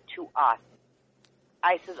read to us.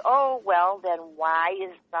 I says, oh, well, then why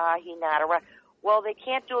is he not around? Well, they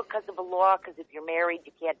can't do it because of a law, because if you're married,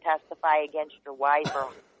 you can't testify against your wife or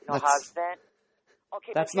husband.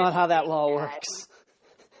 Okay, that's not how that law works.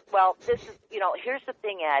 Well, this is, here's the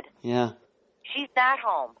thing, Ed. Yeah. She's not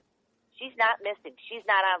home. She's not missing. She's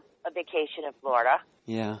not on a vacation in Florida.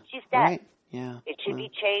 Yeah. She's dead. Right. Yeah. It should be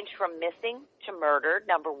changed from missing to murdered,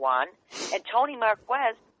 number one. And Tony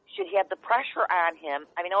Marquez should have the pressure on him.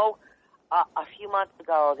 I mean, a few months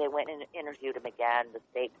ago, they went and interviewed him again, the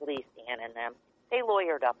state police, Dan and them. They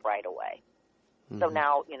lawyered up right away. So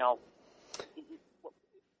now,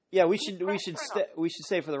 Yeah, we should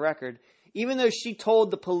say for the record, even though she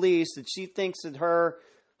told the police that she thinks that her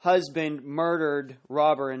husband murdered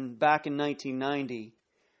Robin back in 1990,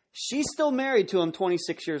 she's still married to him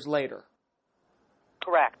 26 years later.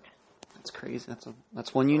 Correct. That's crazy.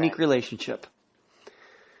 That's one unique relationship.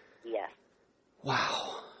 Yes.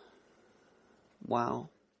 Wow.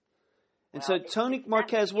 And so Tony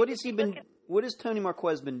Marquez, what has Tony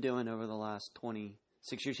Marquez been doing over the last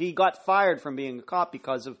 26 years? He got fired from being a cop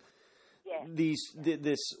because of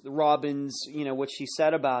this Robin's, what she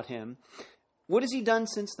said about him. What has he done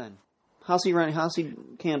since then? How's he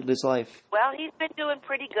handled his life? Well, he's been doing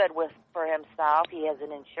pretty good for himself. He has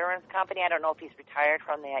an insurance company. I don't know if he's retired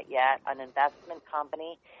from that yet, an investment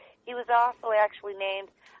company. He was also actually named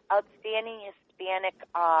Outstanding Hispanic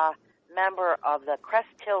member of the Crest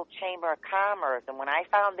Hill Chamber of Commerce. And when I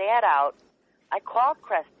found that out, I called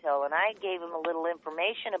Crest Hill and I gave him a little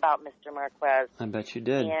information about Mr. Marquez. I bet you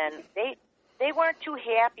did. And they weren't too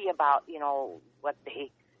happy about, what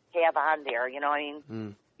they have on there. You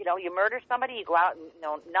murder somebody, you go out and,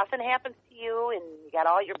 nothing happens to you and you got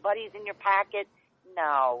all your buddies in your pocket.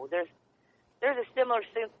 No, there's a similar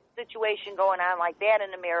situation going on like that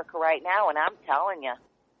in America right now, and I'm telling you,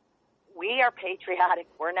 we are patriotic.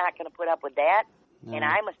 We're not going to put up with that. No. And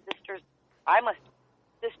I'm a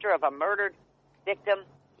sister of a murdered victim.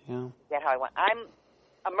 Yeah. Is that how I went? I'm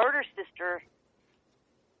a murder sister.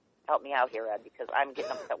 Help me out here, Ed, because I'm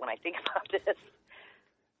getting upset when I think about this.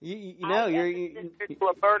 You're a sister to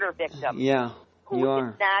a murder victim. Yeah, you are. Who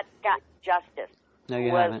has not got justice. No,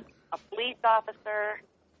 you Was haven't. a police officer,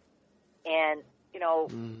 and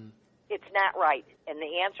it's not right. And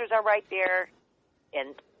the answers are right there,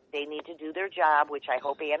 and they need to do their job, which I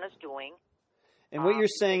hope Anna's doing. And what you're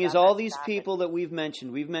saying is all these people that we've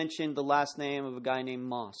mentioned the last name of a guy named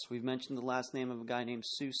Moss. We've mentioned the last name of a guy named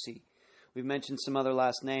Susie. We've mentioned some other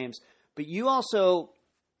last names. But you also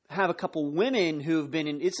have a couple women who've been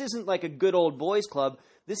in. This isn't like a good old boys club.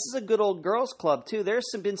 This is a good old girls club, too.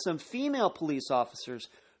 There's been some female police officers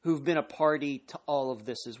who've been a party to all of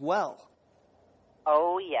this as well.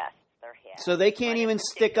 Oh, yes, there has. So they can't even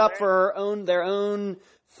stick up for their own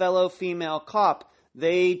fellow female cop.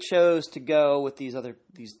 They chose to go with these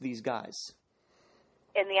guys.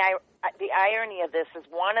 And the irony of this is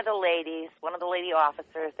one of the lady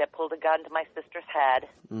officers that pulled a gun to my sister's head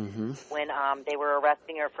when they were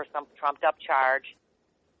arresting her for some trumped-up charge,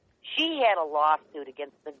 she had a lawsuit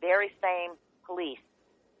against the very same police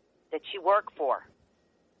that she worked for.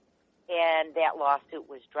 And that lawsuit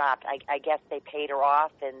was dropped. I guess they paid her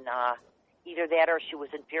off, and either that or she was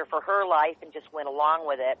in fear for her life and just went along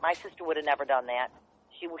with it. My sister would have never done that.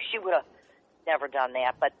 She would have never done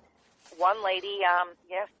that. But one lady,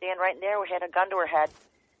 stand right there, had a gun to her head,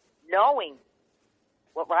 knowing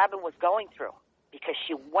what Robin was going through, because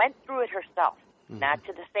she went through it herself, not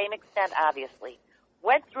to the same extent, obviously,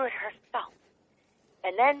 went through it herself.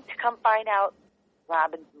 And then to come find out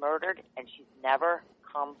Robin's murdered, and she's never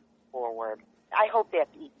come forward. I hope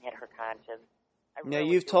that's eaten at her conscience. Now,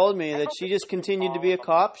 you've told me that she just continued to be a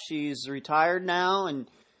cop. She's retired now,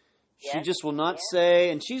 and she just will not say,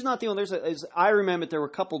 and she's not the only, I remember there were a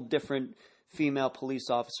couple different female police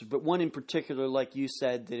officers, but one in particular, like you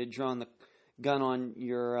said, that had drawn the gun on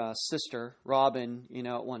your sister, Robin,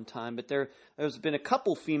 at one time. But there's been a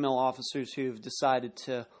couple female officers who've decided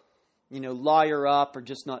to, lawyer up or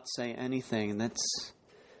just not say anything, and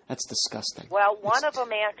that's disgusting. Well, one of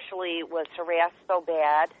them actually was harassed so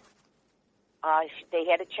bad, they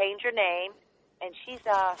had to change her name. and she's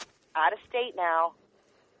out of state now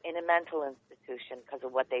in a mental institution because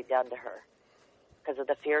of what they've done to her, because of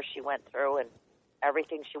the fear she went through and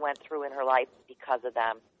everything she went through in her life because of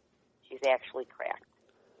them. She's actually cracked.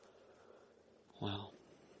 Wow.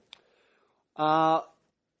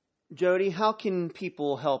 Jody, how can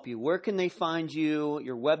people help you? Where can they find you?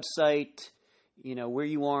 Your website, where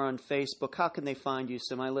you are on Facebook. How can they find you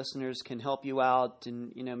so my listeners can help you out,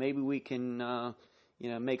 and maybe we can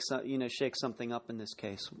make some shake something up in this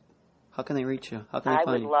case. How can they reach you? How can they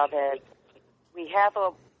find you? I would love it. We have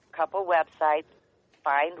a couple websites.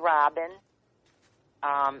 Find Robin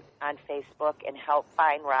on Facebook and Help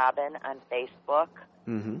Find Robin on Facebook.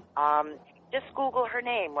 Mm-hmm. Just Google her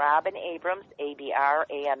name, Robin Abrams,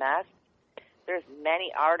 Abrams. There's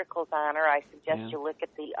many articles on her. I suggest you look at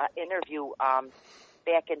the interview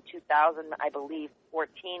back in 2000, I believe,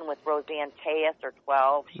 14 with Roseanne Tejas, or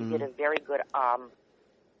 12. She did a very good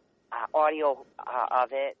audio of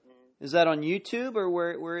it. Is that on YouTube, or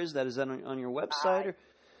where is that? Is that on your website? Or?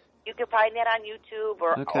 You can find that on YouTube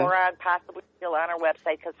or on possibly still on our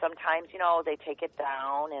website, because sometimes, they take it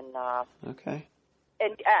down. And okay.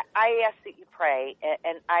 And I ask that you pray,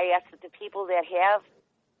 and I ask that the people that have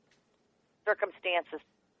circumstances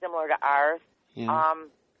similar to ours,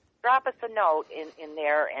 drop us a note in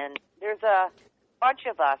there. And there's a bunch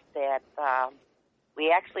of us that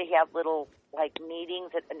we actually have little,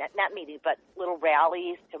 meetings, not meetings, but little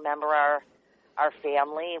rallies to remember our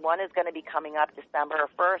family. One is going to be coming up December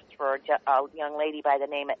 1st for a young lady by the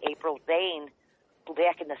name of April Zane, who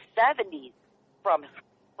back in the 70s from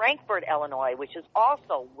Frankfort, Illinois, which is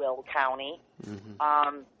also Will County,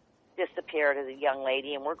 disappeared as a young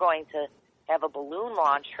lady, and we're going to have a balloon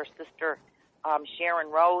launch. Her sister, Sharon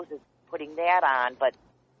Rose, is putting that on.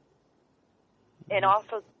 And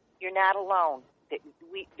also, you're not alone.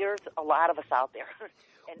 There's a lot of us out there.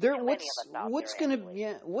 What's going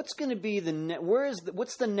to be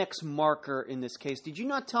what's the next marker in this case? Did you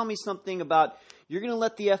not tell me something about you're going to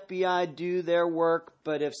let the FBI do their work,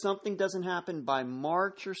 but if something doesn't happen by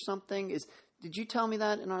March or something, did you tell me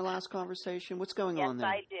that in our last conversation? What's going on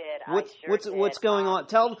there? Yes, I did. What's going on?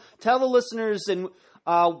 Tell the listeners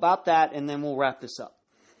about that, and then we'll wrap this up.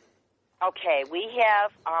 Okay, we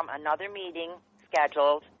have another meeting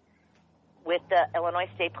scheduled with the Illinois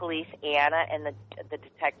State Police, Anna, and the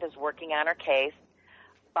detectives working on her case.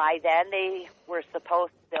 By then,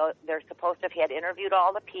 they're supposed to have had interviewed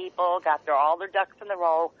all the people, got all their ducks in a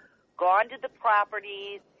row, gone to the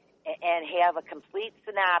properties, and have a complete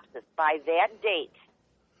synopsis. By that date,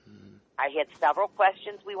 I had several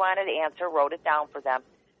questions we wanted to answer, wrote it down for them.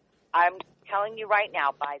 I'm telling you right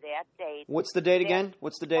now, by that date. What's the date again?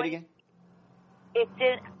 It's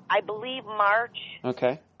in, I believe, March.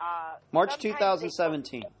 Okay. March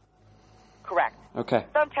 2017. Correct. Okay.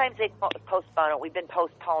 Sometimes they postpone it. We've been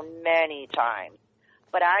postponed many times.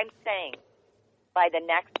 But I'm saying by the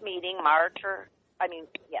next meeting, March or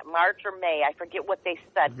May, I forget what they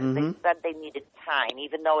said, because they said they needed time,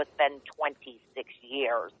 even though it's been 26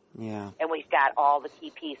 years. Yeah. And we've got all the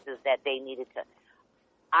key pieces that they needed to.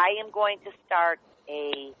 I am going to start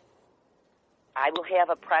I will have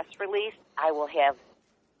a press release. I will have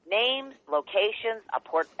names, locations,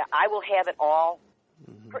 I will have it all.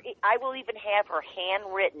 I will even have her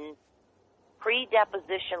handwritten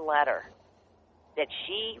pre-deposition letter that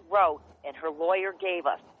she wrote and her lawyer gave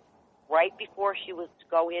us right before she was to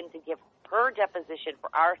go in to give her deposition for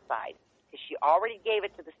our side, because she already gave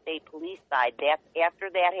it to the state police side. After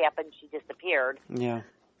that happened, she disappeared. Yeah.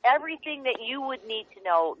 Everything that you would need to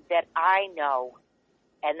know that I know,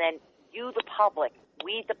 and then you, the public,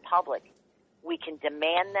 we, the public, we can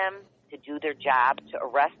demand them to do their job, to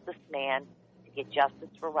arrest this man, to get justice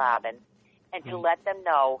for Robin, and to let them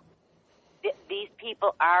know that these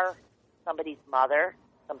people are somebody's mother,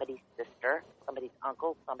 somebody's sister, somebody's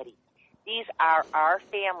uncle, These are our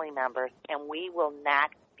family members, and we will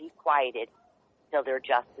not be quieted till their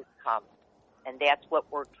justice comes. And that's what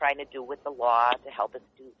we're trying to do with the law to help us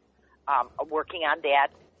do, working on that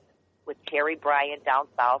with Terry Bryant down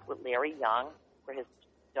south with Larry Young for his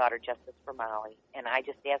daughter, Justice for Molly. And I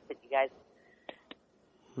just ask that you guys,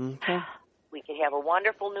 we could have a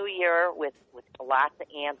wonderful new year with lots of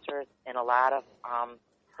answers and a lot of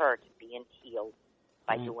hurt being healed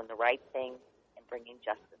by doing the right thing and bringing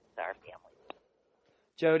justice to our families.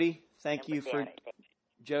 Jody, thank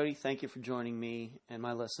you for joining me and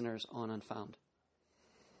my listeners on Unfound.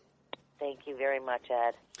 Thank you very much,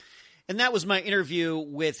 Ed. And that was my interview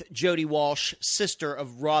with Jody Walsh, sister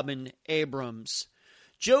of Robin Abrams.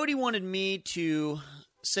 Jody wanted me to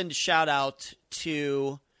send a shout out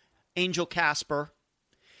to Angel Casper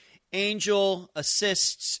Angel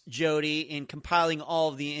assists Jody in compiling all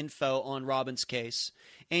of the info on Robin's case.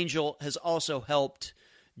 Angel has also helped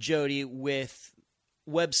Jody with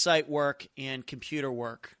website work and computer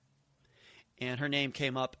work. And her name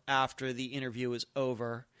came up after the interview was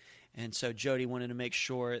over. And so Jody wanted to make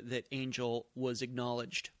sure that Angel was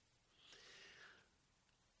acknowledged.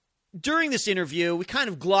 During this interview, we kind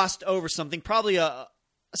of glossed over something, probably a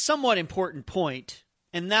somewhat important point,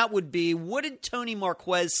 and that would be, what did Tony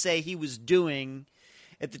Marquez say he was doing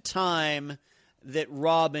at the time that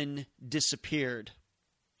Robin disappeared?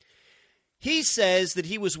 He says that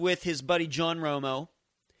he was with his buddy John Romo,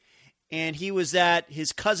 and he was at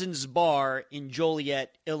his cousin's bar in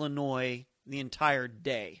Joliet, Illinois, the entire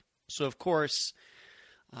day. So, of course,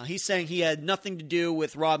 he's saying he had nothing to do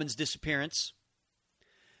with Robin's disappearance,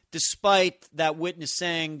 despite that witness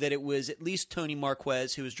saying that it was at least Tony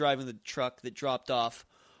Marquez who was driving the truck that dropped off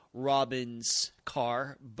Robin's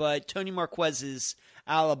car. But Tony Marquez's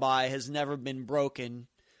alibi has never been broken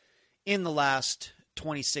in the last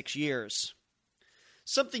 26 years.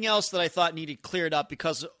 Something else that I thought needed cleared up,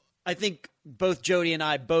 because I think both Jody and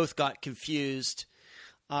I both got confused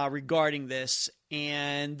regarding this,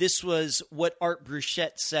 and this was what Art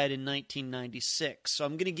Bruchette said in 1996. So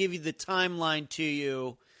I'm going to give you the timeline to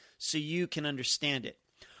you so you can understand it.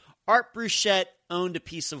 Art Bruchette owned a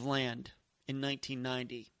piece of land in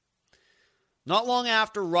 1990. Not long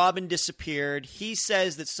after Robin disappeared, he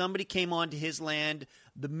says that somebody came onto his land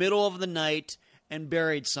the middle of the night and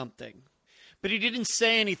buried something. But he didn't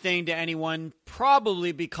say anything to anyone,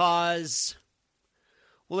 probably because,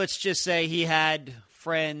 well, let's just say he had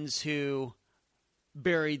friends who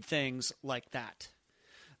buried things like that.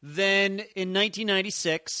 Then in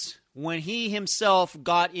 1996, when he himself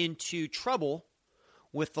got into trouble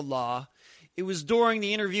with the law, it was during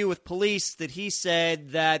the interview with police that he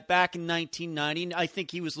said that back in 1990, I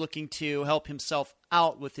think he was looking to help himself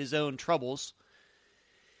out with his own troubles.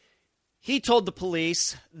 He told the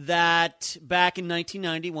police that back in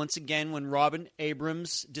 1990, once again, when Robin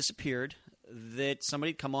Abrams disappeared, that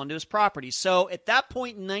somebody had come onto his property. So at that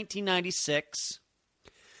point in 1996,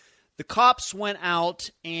 the cops went out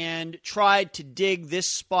and tried to dig this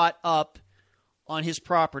spot up on his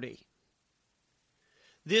property.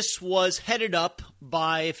 This was headed up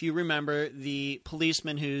by, if you remember, the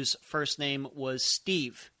policeman whose first name was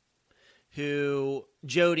Steve, who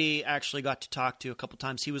Jody actually got to talk to a couple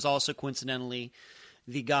times. He was also, coincidentally,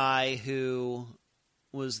 the guy who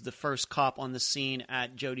was the first cop on the scene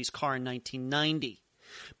at Jody's car in 1990.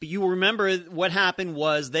 But you remember what happened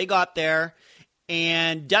was they got there,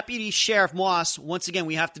 and Deputy Sheriff Moss, once again,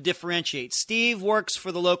 we have to differentiate. Steve works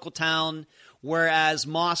for the local town, whereas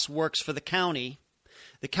Moss works for the county.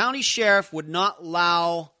 The county sheriff would not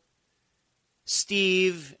allow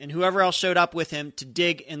Steve and whoever else showed up with him to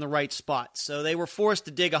dig in the right spot. So they were forced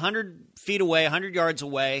to dig 100 feet away, 100 yards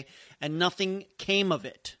away, and nothing came of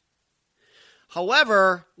it.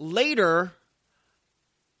 However, later,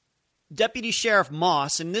 Deputy Sheriff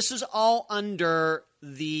Moss, and this is all under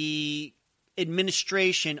the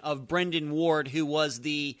administration of Brendan Ward, who was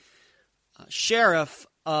the sheriff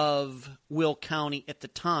of Will County at the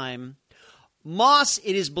time, Moss,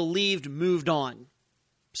 it is believed, moved on.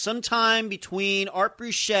 Sometime between Art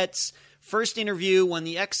Bruchette's first interview when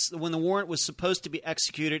the warrant was supposed to be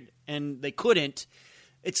executed and they couldn't,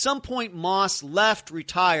 at some point Moss left,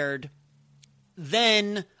 retired.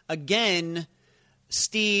 Then, again,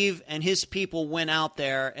 Steve and his people went out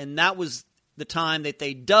there, and that was the time that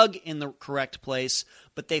they dug in the correct place,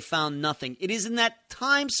 but they found nothing. It is in that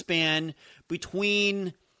time span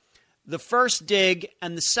between the first dig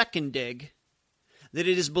and the second dig that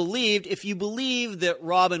it is believed, if you believe that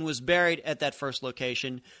Robin was buried at that first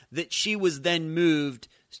location, that she was then moved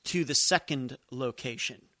to the second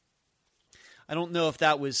location. I don't know if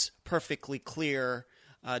that was perfectly clear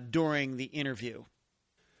during the interview.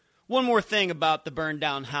 One more thing about the burned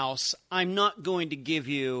down house. I'm not going to give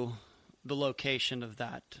you the location of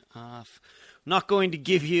that. I'm not going to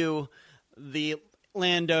give you the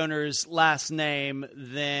landowner's last name,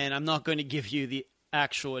 then I'm not going to give you the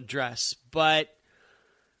actual address. But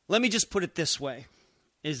let me just put it this way,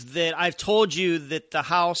 is that I've told you that the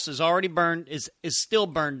house is already burned, is still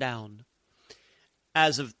burned down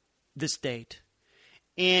as of this date.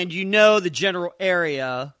 And you know the general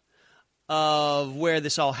area of where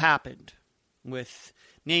this all happened, with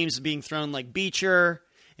names being thrown like Beecher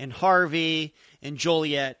and Harvey and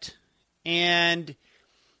Joliet. And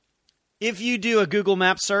if you do a Google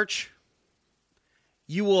Map search,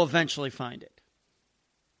 you will eventually find it.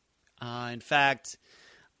 In fact,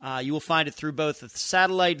 you will find it through both the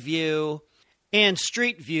satellite view and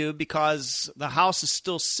street view because the house is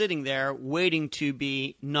still sitting there waiting to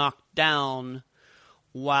be knocked down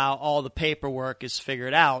while all the paperwork is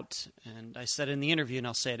figured out. And I said in the interview, and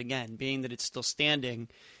I'll say it again, being that it's still standing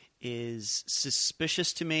is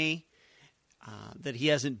suspicious to me. That he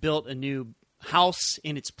hasn't built a new house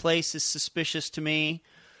in its place is suspicious to me.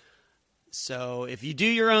 So if you do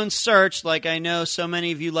your own search, like I know so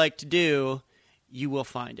many of you like to do, you will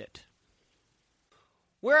find it.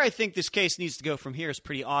 Where I think this case needs to go from here is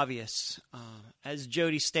pretty obvious. As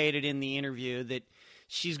Jodi stated in the interview, that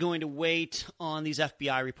she's going to wait on these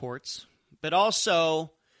FBI reports, but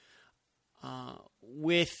also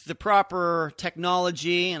with the proper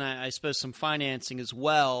technology and I suppose some financing as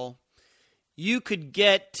well, you could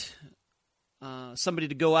get somebody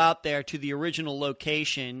to go out there to the original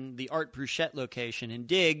location, the Art Bruchette location, and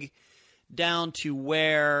dig down to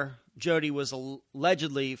where Jodi was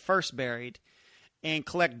allegedly first buried and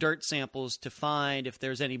collect dirt samples to find if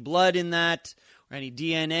there's any blood in that or any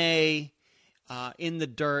DNA in the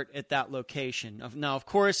dirt at that location. Now, of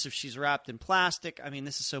course, if she's wrapped in plastic, I mean,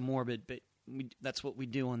 this is so morbid, but that's what we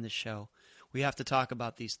do on this show. We have to talk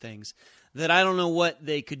about these things that I don't know what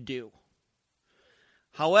they could do.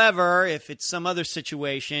 However, if it's some other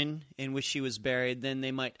situation in which she was buried, then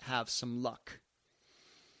they might have some luck.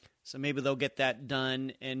 So maybe they'll get that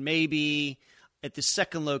done, and maybe at the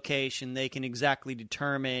second location they can exactly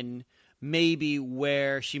determine maybe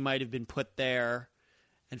where she might have been put there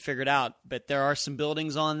and figured out. But there are some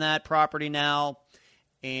buildings on that property now,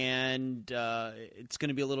 and it's going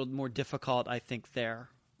to be a little more difficult, I think, there.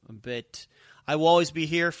 But I will always be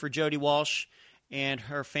here for Jodi Walsh and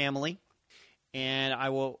her family. And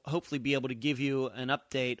I will hopefully be able to give you an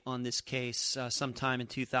update on this case sometime in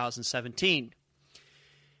 2017.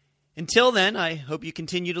 Until then, I hope you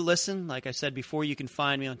continue to listen. Like I said before, you can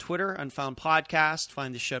find me on Twitter, Unfound Podcast.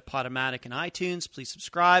 Find the show at Podomatic and iTunes. Please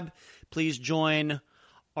subscribe. Please join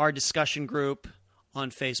our discussion group on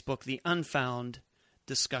Facebook, the Unfound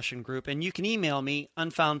Discussion Group. And you can email me,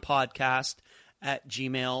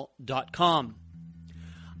 unfoundpodcast@gmail.com.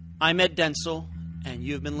 I'm Ed Dentzel, and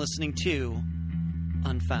you've been listening to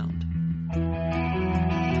Unfound.